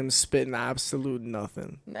hear one. him spitting absolute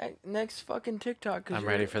nothing. Next fucking TikTok. I'm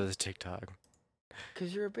ready for this TikTok.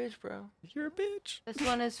 Because you're a bitch, bro. You're a bitch. This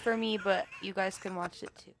one is for me, but you guys can watch it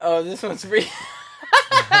too. Oh, this one's free.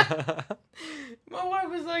 My wife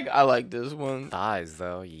was like, I like this one. Thighs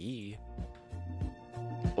though, yee.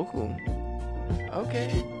 Ooh.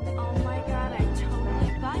 Okay. Oh my god, I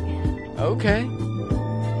totally bugging. Okay.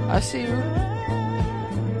 I see you.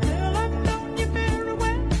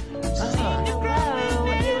 Hello, it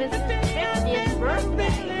was his 50th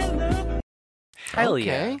birthday. Hell Okay.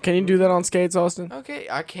 yeah. Can you do that on skates, Austin? Okay,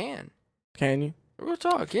 I can. Can you? We'll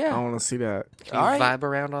talk, I yeah. want to see that. Can you All right. vibe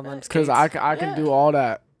around on them Because skates? I can Yeah. do all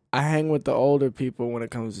that. I hang with the older people when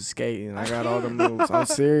it comes to skating. I got all the moves. I'm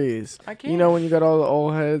serious. I can. You know when you got all the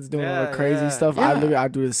old heads doing all Yeah, the crazy yeah. stuff? Yeah. I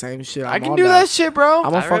do the same shit. I I'm can on do that shit, bro.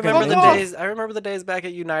 I'm a I fucking remember the ninja. days. I remember the days back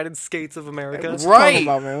at United Skates of America. What you Right. talking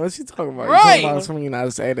about, man? What you talking about? You Right. talking about some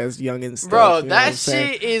United States that's young and stuff. Bro, you know what I'm that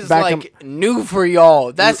saying? shit is Back like new for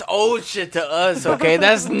y'all. That's old shit to us, okay?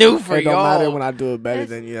 That's new for It don't y'all. matter when I do it better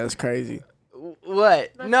than you. That's crazy.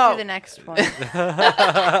 What? Let's No. do the next one.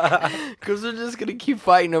 Because we're just going to keep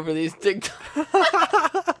fighting over these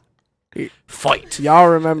TikToks. Fight. Y'all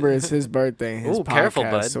remember it's his birthday and his Ooh, podcast, careful,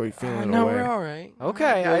 bud. so he feeling No, away. we're all right.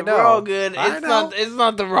 Okay, We're I know. We're all good. I It's know.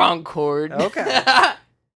 not the wrong chord. Okay.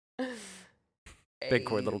 Big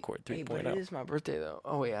chord, Hey, little chord, Hey, but 3.0. it is my birthday, though.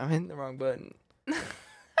 Oh, wait, I'm hitting the wrong button.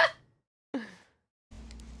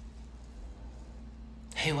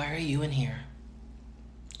 Hey, why are you in here?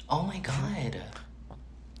 Oh my god.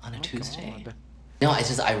 On a Oh Tuesday. God. No, it's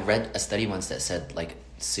just I read a study once that said like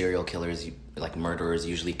serial killers, like murderers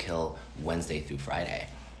usually kill Wednesday through Friday.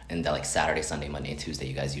 And that like Saturday, Sunday, Monday, and Tuesday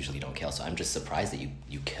you guys usually don't kill. So I'm just surprised that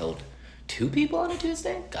you killed 2 people on a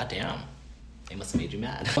Tuesday? Goddamn. They must have made you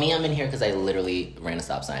mad. Me, I'm in here because I literally ran a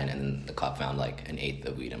stop sign and then the cop found like an 1/8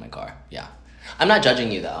 of weed in my car. Yeah. I'm not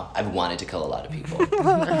judging you though. I've wanted to kill a lot of people.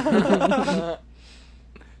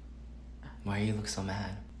 Why do you look so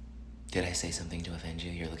mad? Did I say something to offend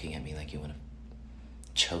you? You're looking at me like you want to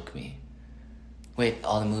choke me. Wait,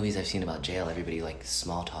 all the movies I've seen about jail, everybody like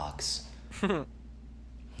small talks. Okay.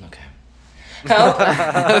 Help!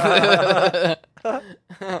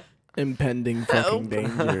 Impending fucking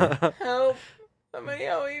danger. Help. Somebody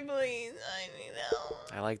help me, please. I need help.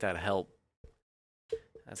 I like that help.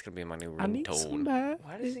 That's gonna be my new I need ringtone. somebody.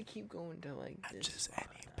 Why does it keep going to like this? just spot?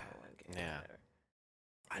 any I don't like it. Yeah.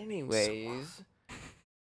 Anyways,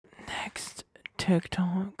 next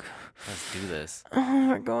TikTok. Let's do this. Oh,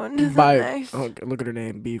 we're going to the Bye. next Oh, look at her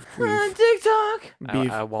name, Beef Queef. TikTok.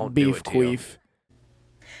 Beef, I won't do Beef it to you. Queef.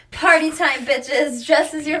 Party time, bitches.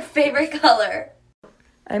 Dress is your favorite color.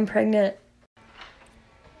 I'm pregnant.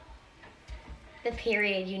 The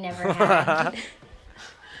period you never had.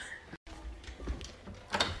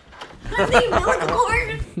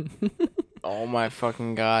 Oh my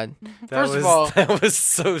fucking god. That First of all, that was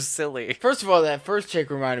so silly. that first chick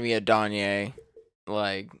reminded me of Danye.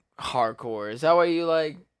 like hardcore. Is that why you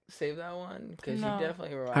like save that one? Because No. you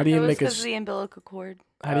definitely were. How do you It was make a because of the umbilical cord.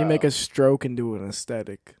 How do you make a stroke into an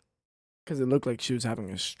aesthetic? Because it looked like she was having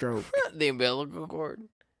a stroke. the umbilical cord?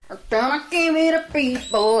 Gonna give me the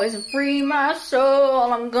beat, boys, and free my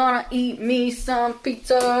soul. I'm gonna eat me some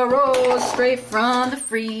pizza rolls straight from the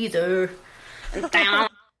freezer.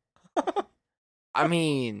 I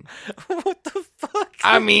mean, What the fuck?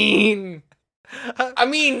 I mean,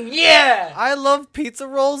 yeah. I love pizza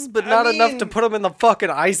rolls, but I not enough mean- to put them in the fucking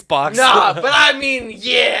ice box. Nah, but I mean,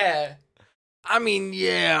 yeah.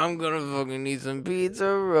 I'm gonna fucking need some pizza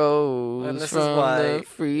rolls And this is from why- the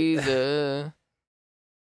freezer.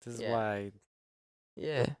 This is Yeah. why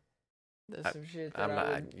Yeah. That's some shit that I'm I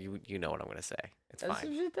not. would, You know what I'm gonna say. It's that's some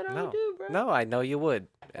fine. shit that I No, would do, bro. no, I know you would,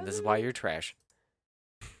 and this is why you're trash.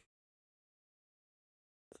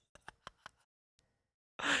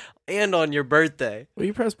 And on your birthday. Will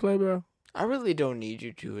you press play, bro? I really don't need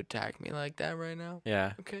you to attack me like that right now.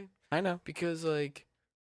 Yeah, Okay? I know. Because, like,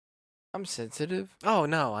 I'm sensitive. Oh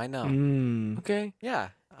no, I know. Okay? Yeah,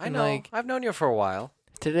 I And, know. like- I've known you for a while.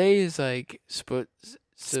 Today is, like,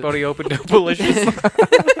 Spody open delicious.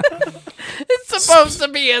 It's supposed to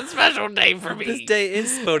be a special day for me. This day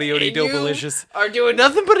is Spody And you delicious. are doing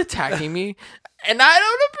nothing but attacking me, and I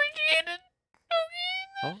don't appreciate it.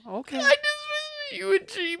 Oh, okay. I just wish you would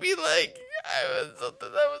treat me like I was something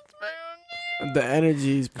that was special. The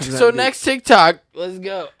energy is presented. So next TikTok, let's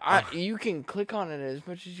go. You can click on it as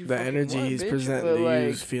much as you. the fucking energy want, he's bitch, presenting but, to you like,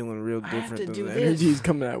 is feeling real I have different to than do the this. energy he's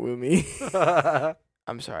coming out with me.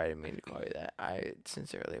 I'm sorry, I didn't mean to call you that. I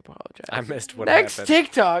sincerely apologize. I missed what Next happened.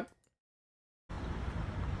 TikTok.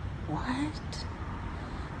 What?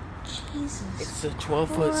 Jesus. It's a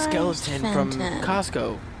 12-foot skeleton from Fenton.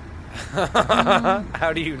 Costco.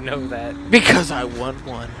 How do you know that? Because I want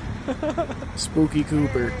one. Spooky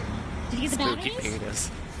Cooper. Spooky penis.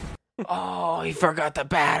 Oh, he forgot the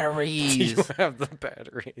batteries. You have the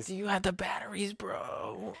batteries. Do you have the batteries,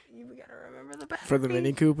 bro? You gotta remember the batteries. For the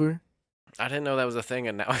Mini Cooper? I didn't know that was a thing,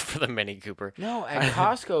 and now for the Mini Cooper. No, at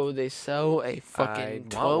Costco they sell a fucking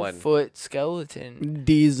want one. 12-foot skeleton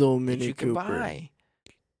Diesel that Mini you can Cooper. buy.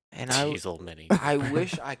 And I Diesel Mini. I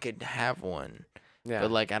wish I could have one, Yeah.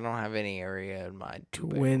 but like I don't have any area in my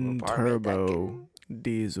Twin turbo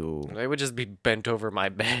diesel. They would just be bent over my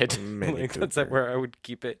bed. Mini Like, that's Cooper. where I would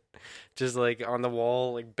keep it. Just like on the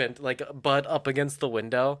wall, like bent, like butt up against the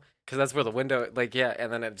window. Because that's where the window, like, yeah,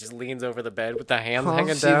 and then it just leans over the bed with the hands Huh?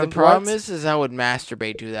 hanging See, down. the problem is I would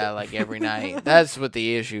masturbate to that like every night. That's what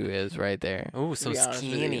the issue is right there. Ooh, to so be honest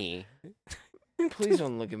with you. skinny. Please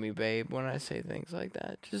don't look at me, babe, when I say things like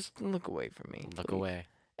that. Just look away from me. Look please. away.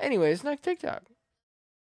 Anyways, next TikTok.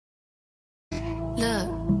 Look,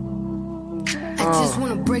 I just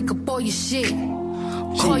wanna break up all your shit.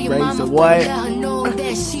 Call your raised mama, a what? let her know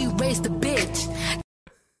that she raised a bitch.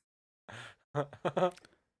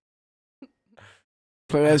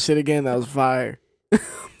 Play that shit again. That was fire.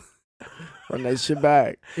 Run that shit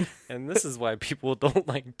back. And this is why people don't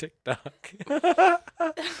like TikTok.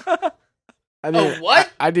 I didn't,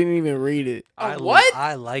 what? I didn't even read it. What?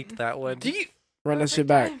 I liked that one. Do you? Run that shit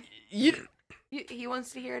back. You He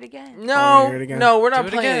wants to hear it again. no, hear it again? no, we're not Do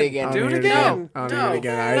it playing it again. again. Do it I again. don't hear it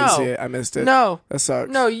again. I No. didn't see it. I missed it. No, That sucks.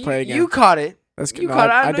 no, Play again. you caught it. Let's You no, caught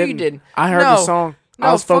it. I know you didn't. did. I heard No. the song. No,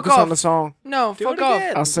 I was fuck focused on off. the song. No, Do fuck it off.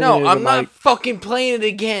 again. I'll sing No, it in I'm the not mic. fucking playing it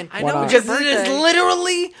again. I Why know not? it's your Because it is birthday.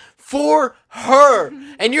 literally for her,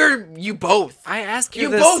 and you both. I ask you You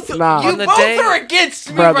this both, Nah. you on the both day are against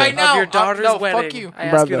me Brother. right now. of your daughter's no, wedding. Fuck you. I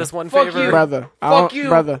ask Brother. you this one Fuck favor. you. Brother. I Fuck don't- you.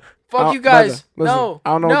 Brother. Fuck you Brother, guys. listen, No.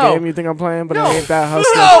 I don't know no. what game you think I'm playing, but No. I ain't that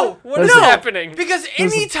hustler. No. What is Listen. happening? Because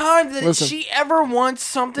anytime that Listen. she ever wants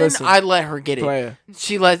something, Listen. I let her get it. Player.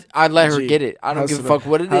 I let her G. get it. I don't give a Hustler. fuck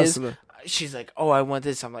what it is. Hustler. She's like, oh, I want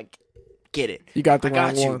this. I'm like, get it. You got the I got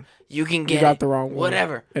wrong you. one. You can get You got it. the wrong one.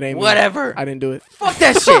 Whatever. It ain't me. Whatever. I didn't do it. Fuck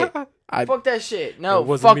that shit. I, Fuck that shit. It No,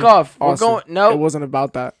 wasn't fuck me. off. Austin, We're going. No, It wasn't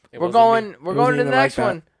about that. It we're wasn't going. me. We're It going wasn't to the even like next that.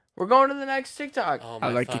 one. We're going to the next TikTok. Oh I my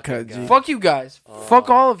like your fucking cut, G. God. Fuck you guys. Oh. Fuck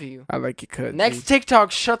all of you. I like your cut. Next G.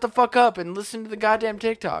 TikTok, shut the fuck up and listen to the goddamn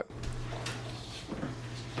TikTok.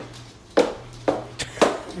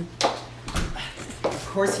 Of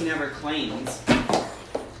course he never claims.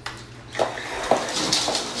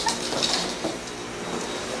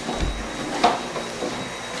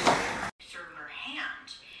 Through her hand,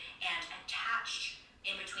 and attached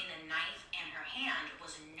in between the knife and her hand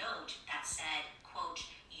was a note that said, quote,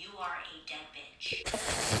 "You are a dead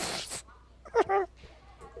bitch."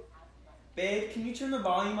 Babe, can you turn the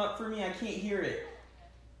volume up for me? I can't hear it.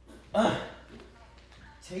 Ugh.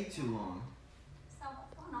 Take too long.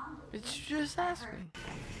 Bitch, you just asked me.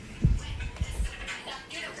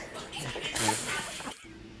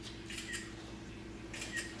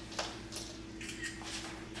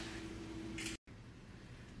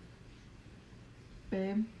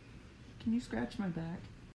 Babe, can you scratch my back?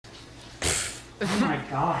 Oh my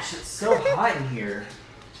gosh, it's so hot in here.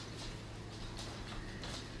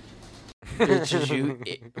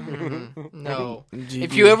 Bitches, no.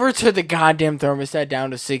 If you ever took the goddamn thermostat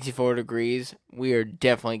down to 64 degrees, we are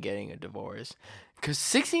definitely getting a divorce. Because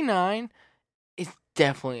 69 is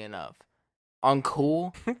definitely enough. On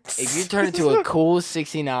cool, if you turn it to a cool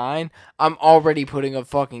 69, I'm already putting a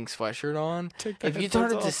fucking sweatshirt on. If you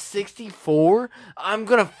turn it to 64, I'm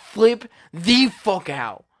gonna flip the fuck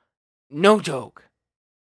out. No joke.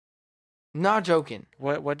 Not joking.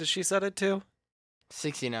 What did she set it to?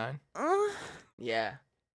 69. Yeah.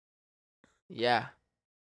 Yeah.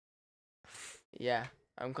 Yeah.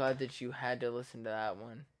 I'm glad that you had to listen to that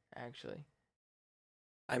one, actually.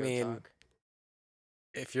 I Real mean, talk.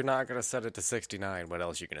 if you're not gonna set it to 69, what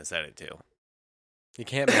else you gonna set it to? You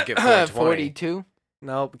can't make it 420. 42?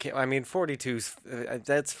 No, I mean 42's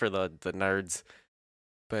that's for the nerds.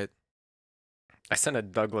 But I sent a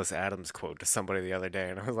Douglas Adams quote to somebody the other day,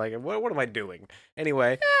 and I was like, "What am I doing?"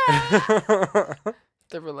 Anyway,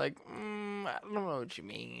 They were like, I don't know what you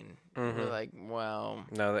mean. Mhm. We're like, well,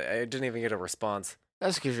 no, I didn't even get a response.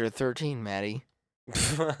 that's because you're 13, Maddie.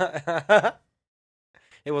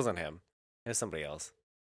 It wasn't him. It was somebody else.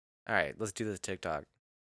 All right, let's do this TikTok.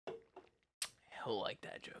 He'll like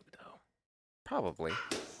that joke, though. Probably.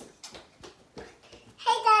 Hey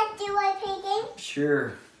Dad, do I play game?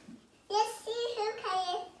 Sure. Let's see who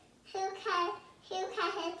can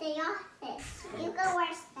hit the office. You go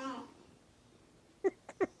first then.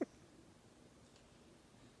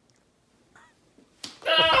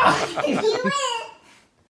 You win.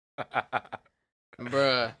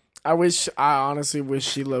 Bruh. I honestly wish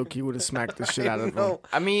she low-key would have smacked the shit out of him. No,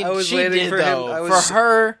 I mean, I was she waiting did, for him. though. I was- For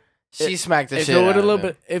her, she smacked the If shit it out would a of little him.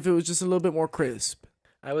 bit, if it was just a little bit more crisp.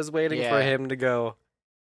 I was waiting for Yeah. him to go,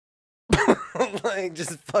 like,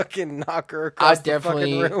 just fucking knock her across the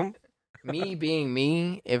definitely- fucking room. Me being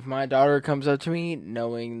me, if my daughter comes up to me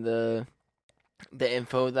knowing the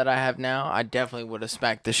info that I have now, I definitely would have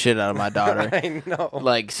smacked the shit out of my daughter. I know.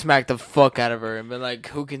 Like, smack the fuck out of her and been like,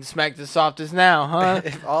 who can smack the softest now, huh?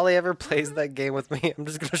 If Ollie ever plays that game with me, I'm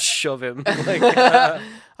just gonna shove him. Like,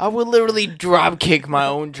 I would literally drop kick my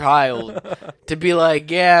own child to be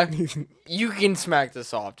like, yeah, you can smack the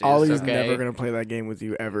softest. Ollie's okay? never gonna play that game with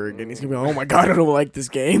you ever again. He's gonna be like, "Oh my god, I don't like this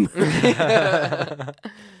game."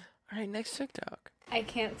 All right, next TikTok. I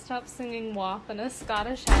can't stop singing WAP in a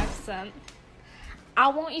Scottish accent. I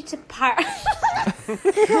want you to park.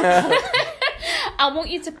 I want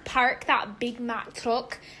you to park that Big Mac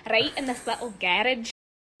truck right in this little garage.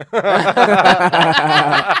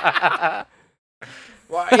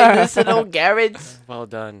 Why in this little garage? well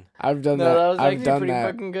done. I've done No, that. that was I've actually done pretty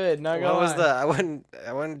that. fucking good. Not gonna What was lie. the?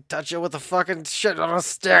 I wouldn't touch you with a fucking shit on a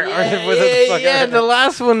stick. Yeah, with a fucking, yeah, the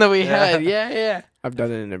last one that we Yeah. had. Yeah, yeah. I've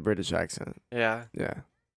done it in a British accent. Yeah, Yeah.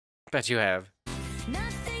 bet you have.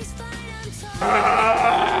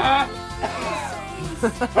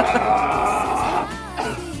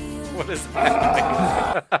 What is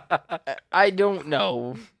happening? I don't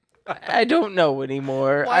know. I don't know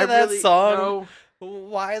anymore. Why I that really song? know.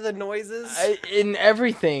 Why the noises? In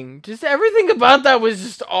everything. Just everything about that was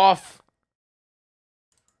just off.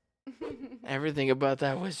 Everything about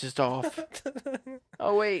that was just off.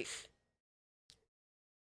 Oh, wait.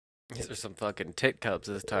 These are some fucking tit cups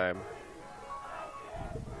this time.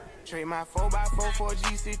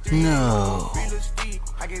 No.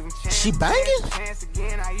 She banging?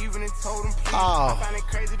 Oh.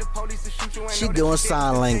 She doing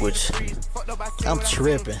sign language. I'm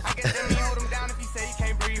tripping.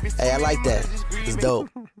 Hey, I like that. It's dope.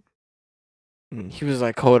 He was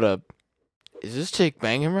like, hold up. Is this chick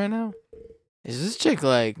banging right now? Is this chick,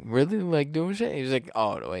 like, really, like, doing shit? He was like,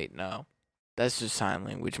 oh, wait, no. That's just sign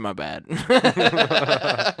language. My bad. He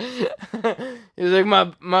was like,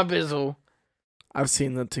 my bizzle. I've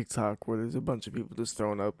seen the TikTok where there's a bunch of people just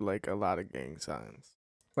throwing up like a lot of gang signs.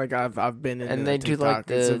 Like I've been in And the they do, TikTok.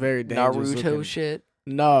 like, It's a the very dangerous Naruto looking- shit?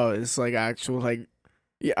 No, it's like actual like.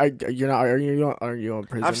 Yeah, you're not. Are you on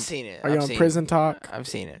prison? I've seen it. Are you I've on seen Prison it. Talk? I've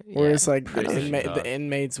seen it. Where Yeah. it's like I know the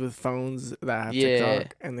inmates with phones that have Yeah.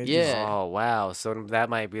 TikTok, and they Yeah. just Oh wow! So that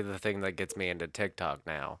might be the thing that gets me into TikTok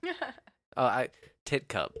now. Tit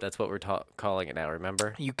cup. That's what we're calling it now.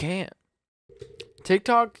 Remember? You can't.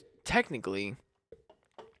 TikTok, technically,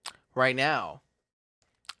 right now,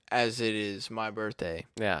 as it is my birthday.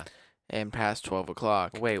 Yeah. And past 12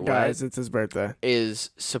 o'clock. Wait, what? guys, it's his birthday.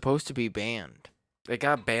 Is supposed to be banned. It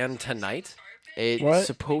got banned tonight? It What?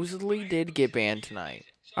 supposedly did get banned tonight,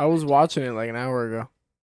 I was watching it like an hour ago.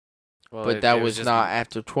 Well, but that was not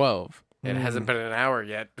after 12. It hasn't been an hour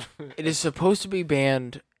yet. It is supposed to be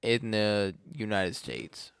banned in the United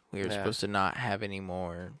States. We are Yeah. supposed to not have any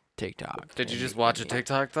more TikTok. Did you in just the- watch a in the-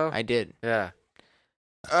 TikTok though? I did. Yeah.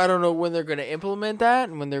 I don't know when they're going to implement that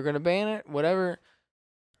and when they're going to ban it, whatever.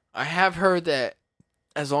 I have heard that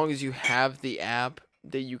as long as you have the app,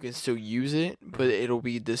 that you can still use it, but it'll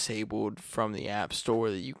be disabled from the App Store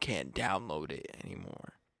that you can't download it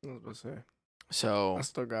anymore. I was about to say. So, I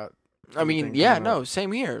still got. I mean, everything yeah, coming no, up.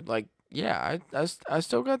 same here. Like, yeah, I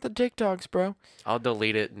still got the TikToks, bro. I'll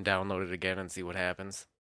delete it and download it again and see what happens.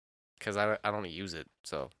 Cause I don't use it,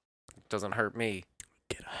 so it doesn't hurt me.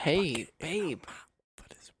 Hey, babe.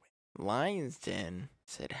 Lions Den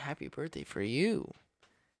said happy birthday for you.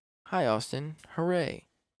 Hi, Austin. Hooray.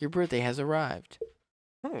 Your birthday has arrived.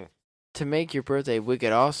 To make your birthday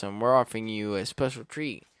wicked awesome, we're offering you a special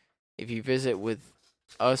treat. If you visit with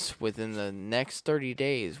us within the next 30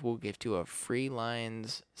 days, we'll gift you a free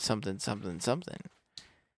Lions something, something, something.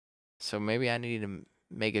 So maybe I need to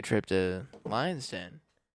make a trip to Lions Den.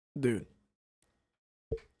 Dude.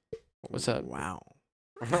 What's up? Wow.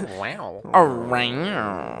 Wow.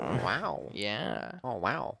 Wow. Yeah. Oh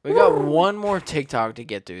wow. We got one more TikTok to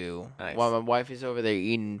get through Nice. while my wife is over there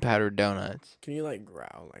eating powdered donuts. Can you like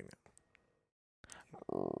growl like that?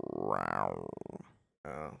 Wow.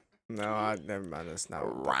 Oh. No, I never mind. That's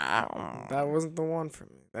not. Wow. That wasn't the one for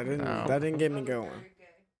me. That didn't. No. That didn't get me going.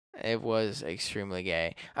 It was extremely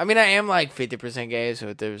gay. I mean, I am like 50% gay, so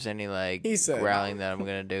if there's any like He said- growling that I'm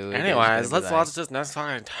gonna do. it is Anyways, gonna let's be like, watch this next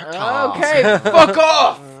fucking TikTok. Okay, fuck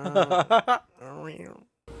off.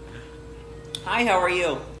 Hi, how are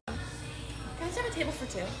you? Guys, have a table for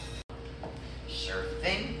two. Sure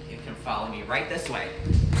thing. You can follow me right this way.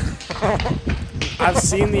 I've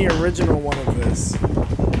seen the original one of this.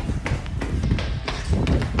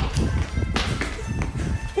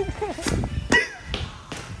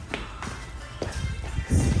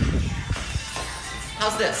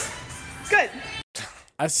 How's this? Good.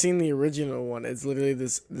 I've seen the original one. It's literally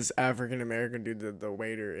this African American dude, the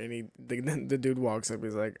waiter, and the dude walks up.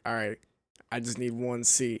 He's like, "All right, I just need one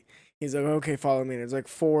seat." He's like, "Okay, follow me." And there's like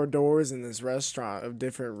 4 doors in this restaurant of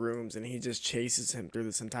different rooms, and he just chases him through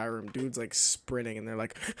this entire room. Dude's like sprinting, and they're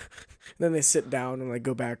like, and then they sit down and like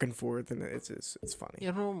go back and forth, and it's funny.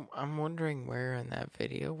 You know, I'm wondering where in that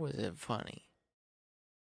video was it funny?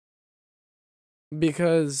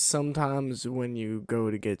 Because sometimes when you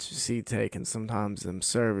go to get your seat taken, sometimes them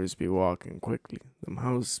servers be walking quickly. Them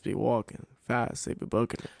hosts be walking fast. They be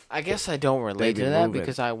booking it. I guess I don't relate be to that moving.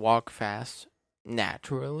 because I walk fast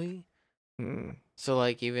naturally. Mm. So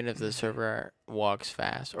like, even if the server walks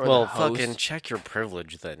fast, or Well, the host, fucking check your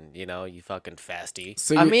privilege then, you know, you fucking fasty.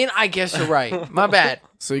 So I you- mean, I guess you're right. My bad.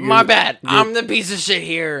 So you're- My bad. you're- I'm the piece of shit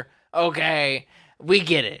here. Okay, we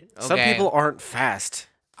get it. Okay? Some people aren't fast.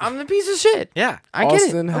 I'm the piece of shit. Yeah. I get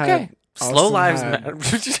Austin it. had- Okay. Slow Austin lives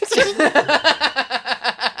had-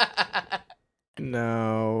 matter.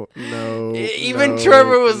 No. Even no,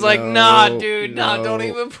 Trevor was like, "Nah, no, dude, nah, don't no.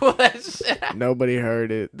 even pull that shit out." Nobody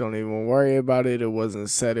heard it. Don't even worry about it. It wasn't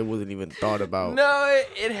said. It wasn't even thought about. No,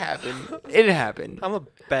 it happened. It happened. I'm a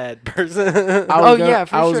bad person. I was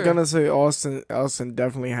sure. gonna say Austin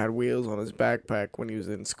definitely had wheels on his backpack when he was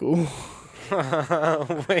in school.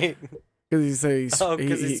 Wait. Because he said Oh, he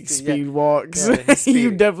 'cause he he's- speed yeah. walks. Yeah, he's You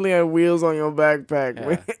speeding. definitely had wheels on your backpack. Yeah.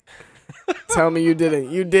 man. Tell me you didn't.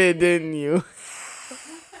 You did, didn't you?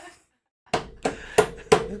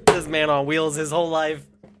 This man on wheels his whole life.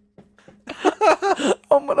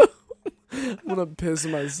 I'm gonna piss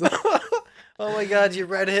myself. Oh my god, you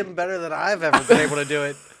read him better than I've ever been able to do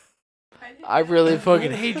it. I really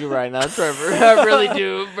fucking hate you right now, Trevor. I really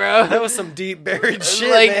do, bro. That was some deep buried shit,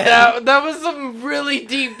 like man. that was some really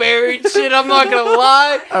deep buried shit. I'm not gonna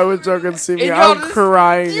lie. I wish y'all could see me. And y'all I'm just-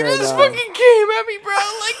 crying You right just now. fucking came at me, bro.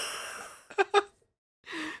 Like,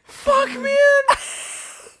 fuck, man.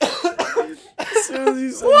 As soon as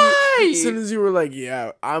you said, Why? As soon as you were like,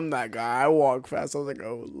 "Yeah, I'm that guy. I walk fast." I was like,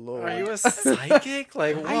 "Oh Lord." Are you a psychic?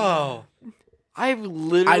 Like, whoa. I've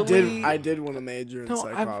literally. I did want to major in No,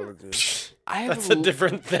 I've- psychology. I have That's a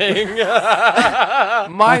different thing. My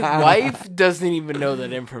wife doesn't even know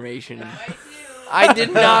that information. I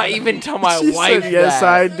did not even tell my She wife said, "Yes, that.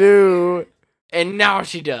 I do." And now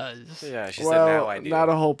she does. Yeah, she Well, said now I do. not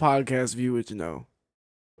a whole podcast view would know.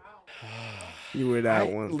 You were that I-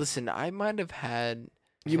 one. Listen, I might have had.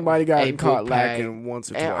 You might have a gotten caught book bag, lacking once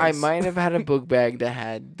or and twice. I might have had a book bag that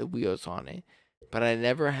had the wheels on it, but I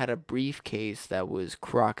never had a briefcase that was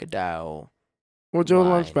crocodile What's your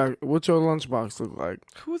Why? lunchbox look like?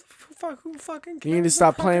 Who fucking? You need to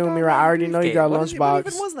stop playing with me. Right? I already know you got a What lunchbox.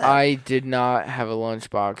 even was that? I did not have a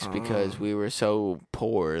lunchbox because we were so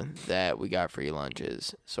poor that we got free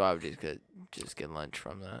lunches. So I would just get lunch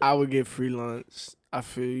from that. I would get free lunch. I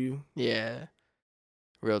feel you. Yeah.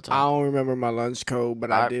 Real I talk. don't remember my lunch code,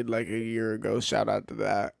 but I I- did like a year ago. Shout out to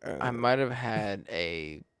that. I might have had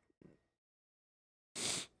a.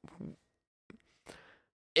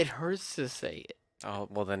 It hurts to say it. Oh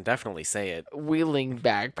well, then definitely say it. Wheeling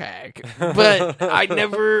backpack, but I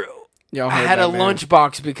never. Y'all I heard had a that, man.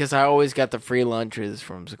 lunchbox because I always got the free lunches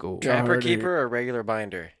from school. Trapper heard it. keeper or regular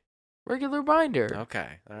binder? Regular binder. Okay,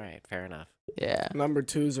 all right, fair enough. Yeah. Number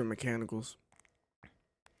 2s are mechanicals.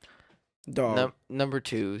 Dog. Number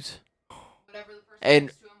 2s.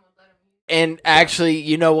 And actually,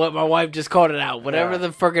 you know what? My wife just called it out. Whatever Yeah.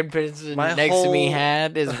 the fucking person My next to me whole-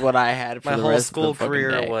 had is what I had for My the whole rest school of the fucking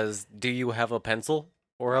career day. was: do you have a pencil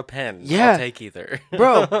or a pen? Yeah. I'll take either.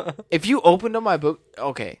 Bro, if you opened up my book,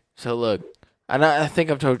 okay. So look, and I think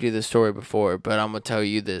I've told you this story before, but I'm gonna tell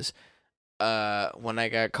you this. When I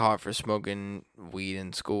got caught for smoking weed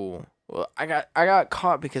in school, well, I got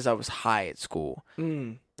caught because I was high at school.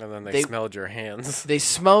 Mm. And then they They- smelled your hands. They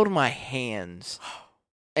smelled my hands,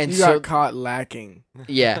 and You so got caught lacking.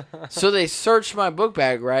 yeah. So they searched my book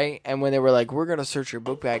bag, right? And when they were like, "We're gonna search your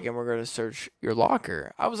book bag and we're gonna search your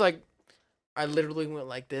locker," I was like, I literally went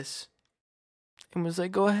like this, and was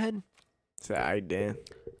like, "Go ahead," Say, I did.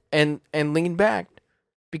 and leaned back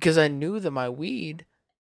because I knew that my weed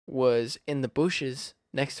was in the bushes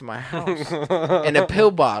next to my house in a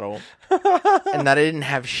pill bottle, and that I didn't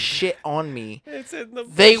have shit on me. It's in the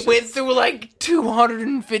They bushes. went through like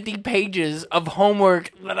 250 pages of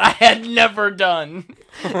homework that I had never done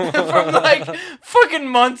from like fucking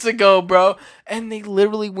months ago, bro. And they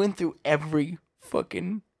literally went through every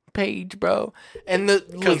fucking page, bro. And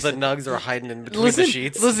Because the nugs are hiding in between the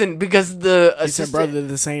sheets. Listen, because the He said, assistant, brother,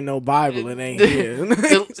 this ain't no Bible. It ain't here.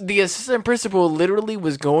 the assistant principal literally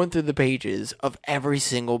was going through the pages of every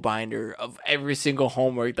single binder of every single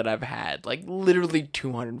homework that I've had, like literally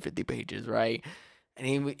 250 pages, right? And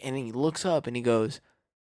he looks up and he goes,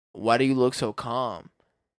 "Why do you look so calm?"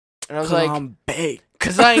 And I was like, I'm baked.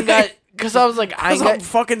 "Cause I ain't got." Cause I was like, I ain't I'm got.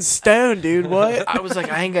 fucking stoned, dude. What? I was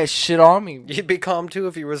like, I ain't got shit on me. You'd be calm too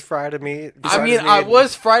if you was fried at me. I mean, I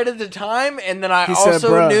was fried at the time, and then I He said,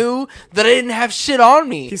 also "Bruh." knew that I didn't have shit on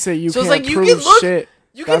me. He said, you so can't it's like prove you can look. shit.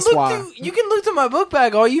 You can That's look why. through. You can look through my book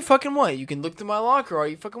bag all you fucking want. You can look through my locker all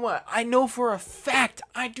you fucking want. I know for a fact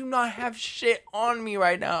I do not have shit on me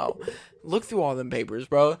right now. Look through all them papers,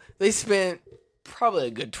 bro. They spent probably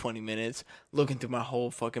a good 20 minutes looking through my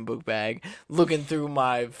whole fucking book bag, looking through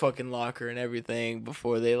my fucking locker and everything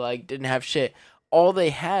before they like didn't have shit. All they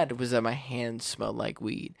had was that my hands smelled like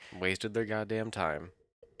weed. Wasted their goddamn time.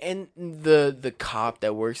 And the cop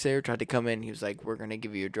that works there tried to come in. He was like, "We're gonna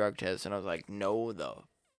give you a drug test," and I was like, "No, the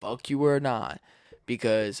fuck you are not,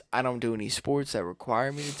 because I don't do any sports that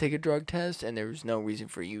require me to take a drug test, and there's no reason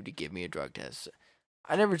for you to give me a drug test."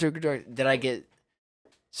 I never took a drug. Did I get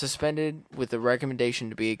suspended with a recommendation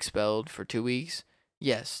to be expelled for 2 weeks?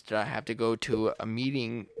 Yes. Did I have to go to a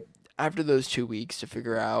meeting after those 2 weeks to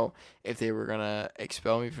figure out if they were gonna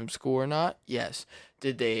expel me from school or not? Yes.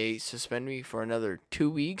 Did they suspend me for another 2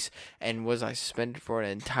 weeks? And was I suspended for an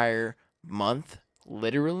entire month?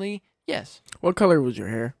 Literally? Yes. What color was your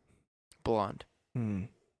hair? Blonde.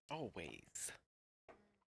 Always.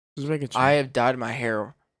 Just making sure. I have dyed my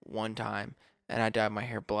hair one time, and I dyed my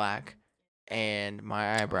hair black, and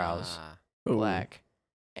my eyebrows Ooh. black.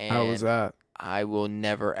 And How was that? I will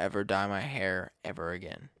never ever dye my hair ever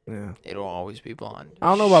again. Yeah. It'll always be blonde. I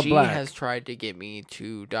don't know about she black. She has tried to get me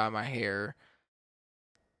to dye my hair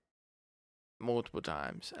multiple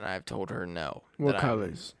times, and I've told her no. What that I'm-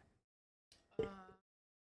 colors?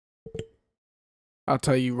 I'll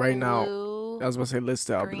tell you right now. I was about to say list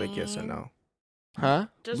it. I'll be like yes or no. Huh?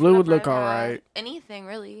 Just Blue would whatever look I've had. alright. Anything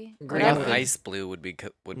really. Green. Like Nothing. ice blue would be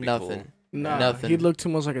Nothing. cool. Nah, Nothing. he'd look too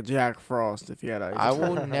much like a Jack Frost if he had ice. I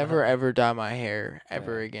will never ever dye my hair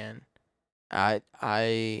ever again.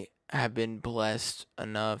 I have been blessed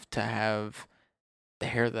enough to have the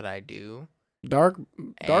hair that I do. Dark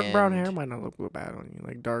brown hair And- might not look bad on you.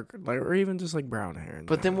 Like dark, like or even just like brown hair. in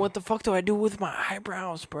But then general. what the fuck do I do with my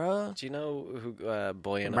eyebrows, bruh? Do you know who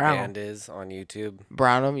Boy in a Brown. Band is on YouTube?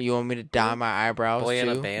 Brown 'em? You want me to dye my eyebrows Boy in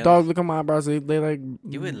too? a Band? Dog, look at my eyebrows. They like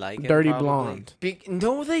You would like it, dirty probably. blonde.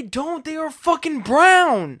 No, they don't. They are fucking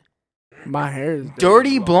brown. My hair is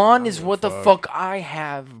Dirty blonde I is don't what the give a fuck I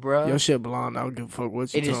have, bro. Your shit blonde. I don't give a fuck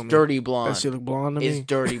what you It tell is me. dirty blonde. That shit look blonde to me. It's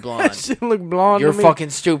dirty That blonde. shit look blonde You're to me. fucking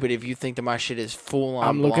stupid if you think that my shit is full on.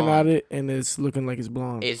 I'm looking blonde. at it and it's looking like it's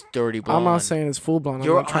blonde. It's dirty blonde. I'm not saying it's full blonde. I'm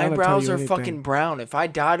Your not trying eyebrows to tell are you fucking anything. brown. If I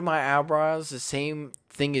dyed my eyebrows the same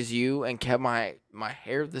thing as you and kept my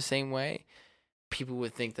hair the same way, people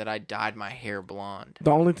would think that I dyed my hair blonde.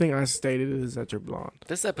 The only thing I stated is that you're blonde.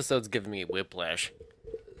 This episode's giving me whiplash.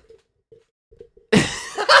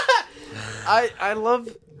 I love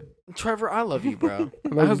Trevor. I love you, bro. I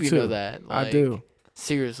I love hope you you too. know that. I Like, do.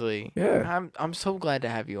 Seriously. Yeah. I'm so glad to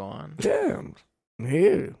have you on. Yeah, I'm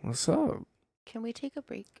here. What's up? Can we take a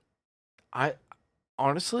break? I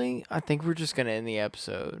honestly, I think we're just gonna end the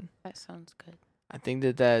episode. That sounds good. I think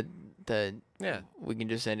that Yeah. we can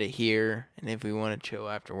just end it here, and if we want to chill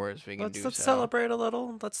afterwards, we can Let's do so. celebrate a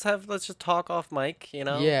little. Let's just talk off mic, you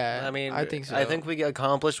know? Yeah, I mean, I think so. I think we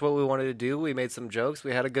accomplished what we wanted to do. We made some jokes.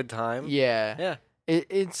 We had a good time. Yeah, Yeah.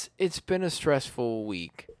 It's been a stressful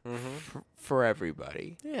week Mhm. for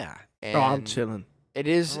everybody. Yeah. And Oh, I'm chilling. It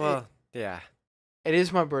is. Well, yeah. It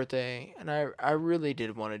is my birthday, and I really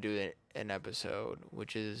did want to do an episode,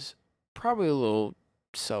 which is probably a little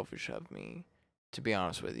selfish of me, to be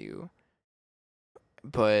honest with you.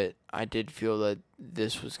 But I did feel that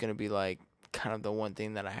this was gonna be like kind of the one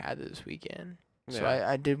thing that I had this weekend. So Yeah.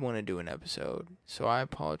 I did want to do an episode. So I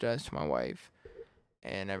apologize to my wife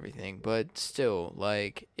and everything. But still,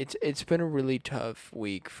 like it's been a really tough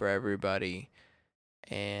week for everybody,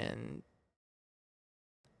 and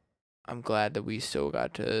I'm glad that we still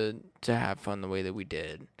got to have fun the way that we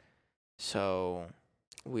did. So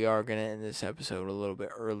we are gonna end this episode a little bit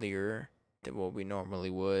earlier than what we normally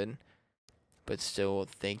would. But still,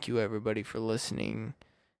 thank you everybody for listening.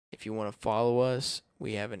 If you want to follow us,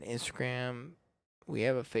 we have an Instagram, we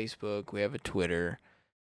have a Facebook, we have a Twitter.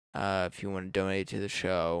 If you want to donate to the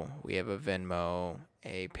show, we have a Venmo,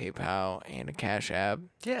 a PayPal, and a Cash App.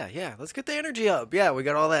 Yeah. Let's get the energy up. Yeah, we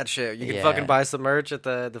got all that shit. You can Yeah. fucking buy some merch at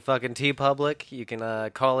the fucking T-Public. You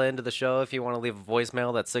can call into the show if you want to leave a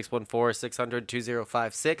voicemail. That's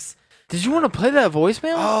 614-600-2056. Did you want to play that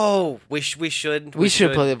voicemail? Oh, we should. we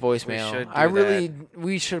should play the voicemail. We should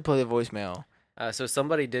We should play the voicemail. So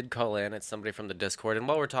somebody did call in. It's somebody from the Discord. And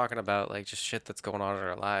while we're talking about like just shit that's going on in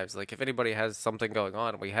our lives, like if anybody has something going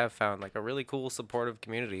on, we have found like a really cool supportive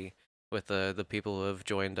community with the people who have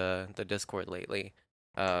joined the Discord lately.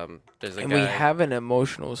 There's a And guy. we have an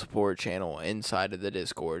emotional support channel inside of the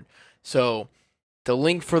Discord. So the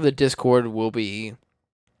link for the Discord will be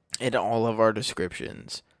in all of our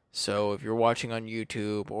descriptions. So if you're watching on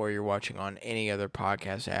YouTube or you're watching on any other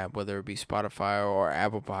podcast app, whether it be Spotify or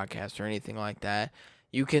Apple Podcasts or anything like that,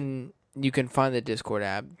 you can find the Discord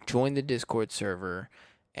app, join the Discord server,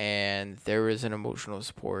 and there is an emotional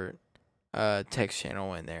support text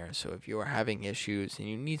channel in there. So if you are having issues and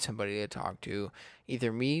you need somebody to talk to,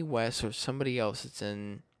 either me, Wes, or somebody else that's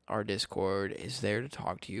in our Discord is there to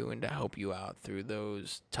talk to you and to help you out through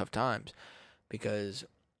those tough times, because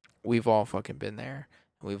we've all fucking been there.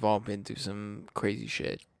 We've all been through some crazy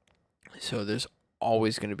shit. So there's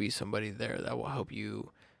always going to be somebody there that will help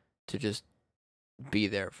you to just be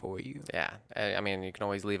there for you. Yeah, I mean, you can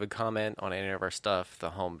always leave a comment on any of our stuff.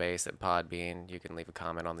 The home base at Podbean. You can leave a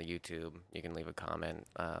comment on the YouTube. You can leave a comment.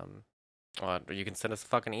 Or you can send us a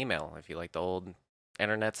fucking email if you like the old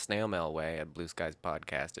internet snail mail way at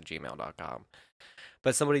blueskiespodcast@gmail.com.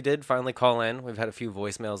 But somebody did finally call in. We've had a few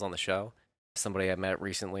voicemails on the show. Somebody I met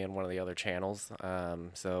recently in one of the other channels.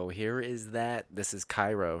 So here is that. This is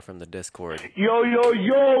Cairo from the Discord. Yo,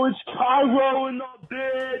 it's Cairo in the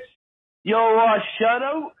bitch. Yo, shout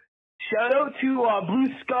out to Blue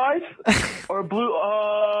Skies or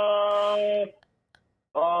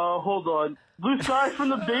hold on, Blue Skies from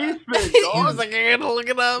the basement. He was like, I gotta look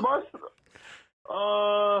it up.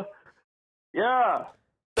 Yeah,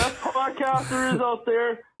 best podcaster there is out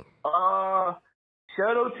there.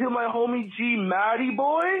 Shout out to my homie G Matty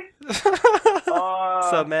boy.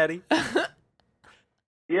 What's up, Maddie?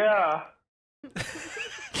 Yeah.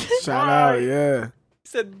 Shout out, yeah. He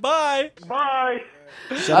said bye. Bye.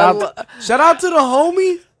 Shout out to the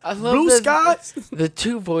homie. I love Blue that Skies. The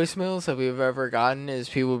two voicemails that we've ever gotten is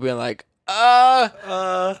people being like,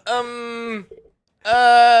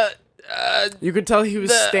 You could tell he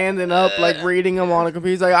was standing up, like reading them on a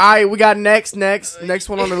computer. He's like, all right, we got next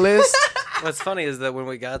one on the list. What's funny is that when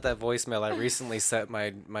we got that voicemail, I recently set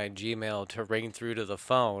my Gmail to ring through to the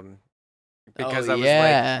phone because I was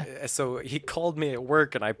like, so he called me at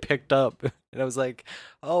work and I picked up and I was like,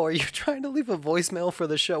 oh, are you trying to leave a voicemail for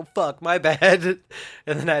the show? Fuck, my bad.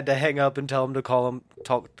 And then I had to hang up and tell him to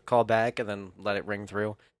call back and then let it ring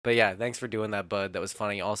through. But yeah, thanks for doing that, bud. That was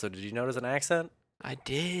funny. Also, did you notice an accent? I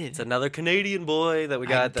did. It's another Canadian boy that we I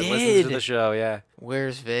got that listens to did. the show. Yeah.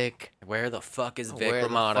 Where's Vic? Where the fuck is Vic Where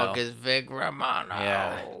Romano? the fuck is Vic Romano?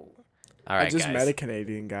 Yeah. All right, I just guys. met a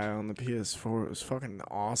Canadian guy on the PS4. It was fucking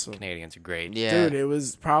awesome. Canadians are great. Yeah. Dude, it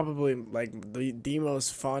was probably like the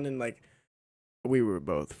most fun, and like we were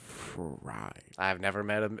both fried. I've never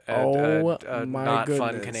met a My not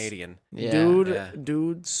fun goodness. Canadian.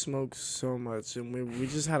 Dude smoked so much, and we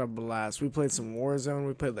just had a blast. We played some Warzone.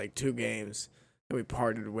 We played like 2 games, and we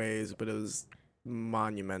parted ways, but it was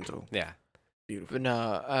monumental. Yeah. Beautiful. But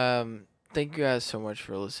no, thank you guys so much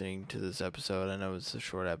for listening to this episode. I know it's a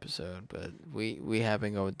short episode, but we have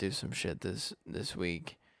been going through some shit this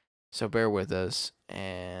week, so bear with us.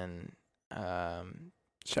 And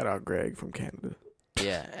shout out Greg from Canada.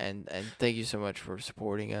 yeah, and thank you so much for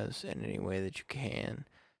supporting us in any way that you can.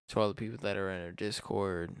 To all the people that are in our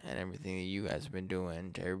Discord and everything that you guys have been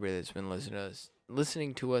doing, to everybody that's been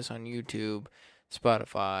listening to us on YouTube,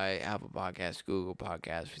 Spotify, Apple Podcasts, Google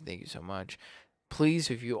Podcasts, we thank you so much.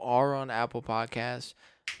 Please, if you are on Apple Podcasts,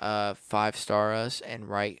 5-star us and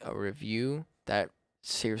write a review. That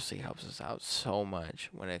seriously helps us out so much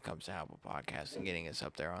when it comes to Apple Podcasts and getting us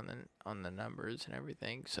up there on the numbers and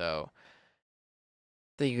everything. So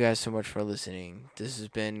thank you guys so much for listening. This has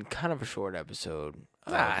been kind of a short episode.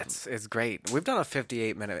 It's great. We've done a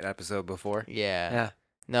 58-minute episode before. Yeah. Yeah.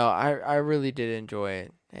 No, I really did enjoy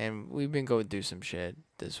it, and we've been going through some shit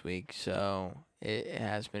this week, so it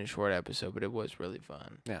has been a short episode, but it was really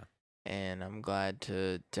fun. Yeah. And I'm glad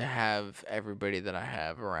to have everybody that I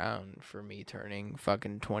have around for me turning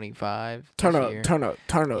fucking 25. Turn this up, year. turn up,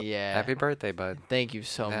 turn up. Yeah. Happy birthday, bud. Thank you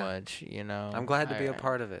so Yeah. much, you know. I'm glad to be a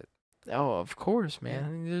part of it. Oh, of course,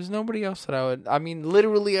 man. There's nobody else that I would. I mean,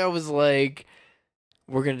 literally, I was like,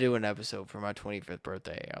 we're going to do an episode for my 25th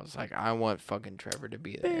birthday. I was like, I want fucking Trevor to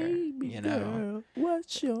be there. Baby you know? girl,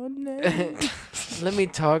 what's your name? Let me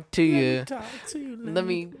talk to you. Let Let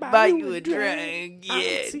me buy you a drink.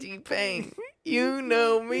 Yeah, T-Pain. You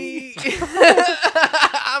know me.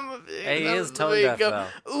 I'm a big Hey, he is I'm tone big deaf, go-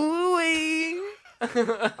 though. Ooh-wee.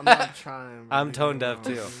 I'm not trying. I'm tone deaf,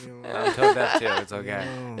 too. I'm tone deaf, too. It's okay.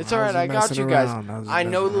 It's all right. I got you guys. I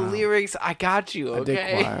know the lyrics. I got you,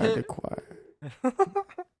 okay? I did choir.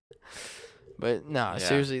 But no, Yeah.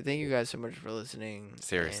 seriously, thank you guys so much for listening.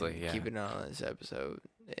 Seriously, and yeah. keeping on this episode.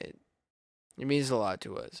 It means a lot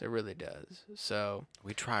to us. It really does. So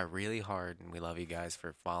We try really hard, and we love you guys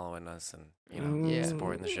for following us and, you know,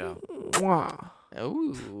 supporting the show. Mwah.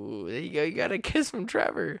 oh, there you go. You got a kiss from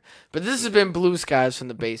Trevor. But this has been Blue Skies from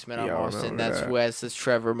the Basement. I'm Yo, Austin. no, That's yeah. Wes. That's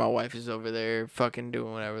Trevor. My wife is over there fucking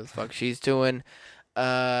doing whatever the fuck she's doing.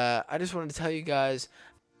 I just wanted to tell you guys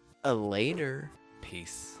later.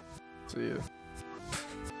 Peace. See you.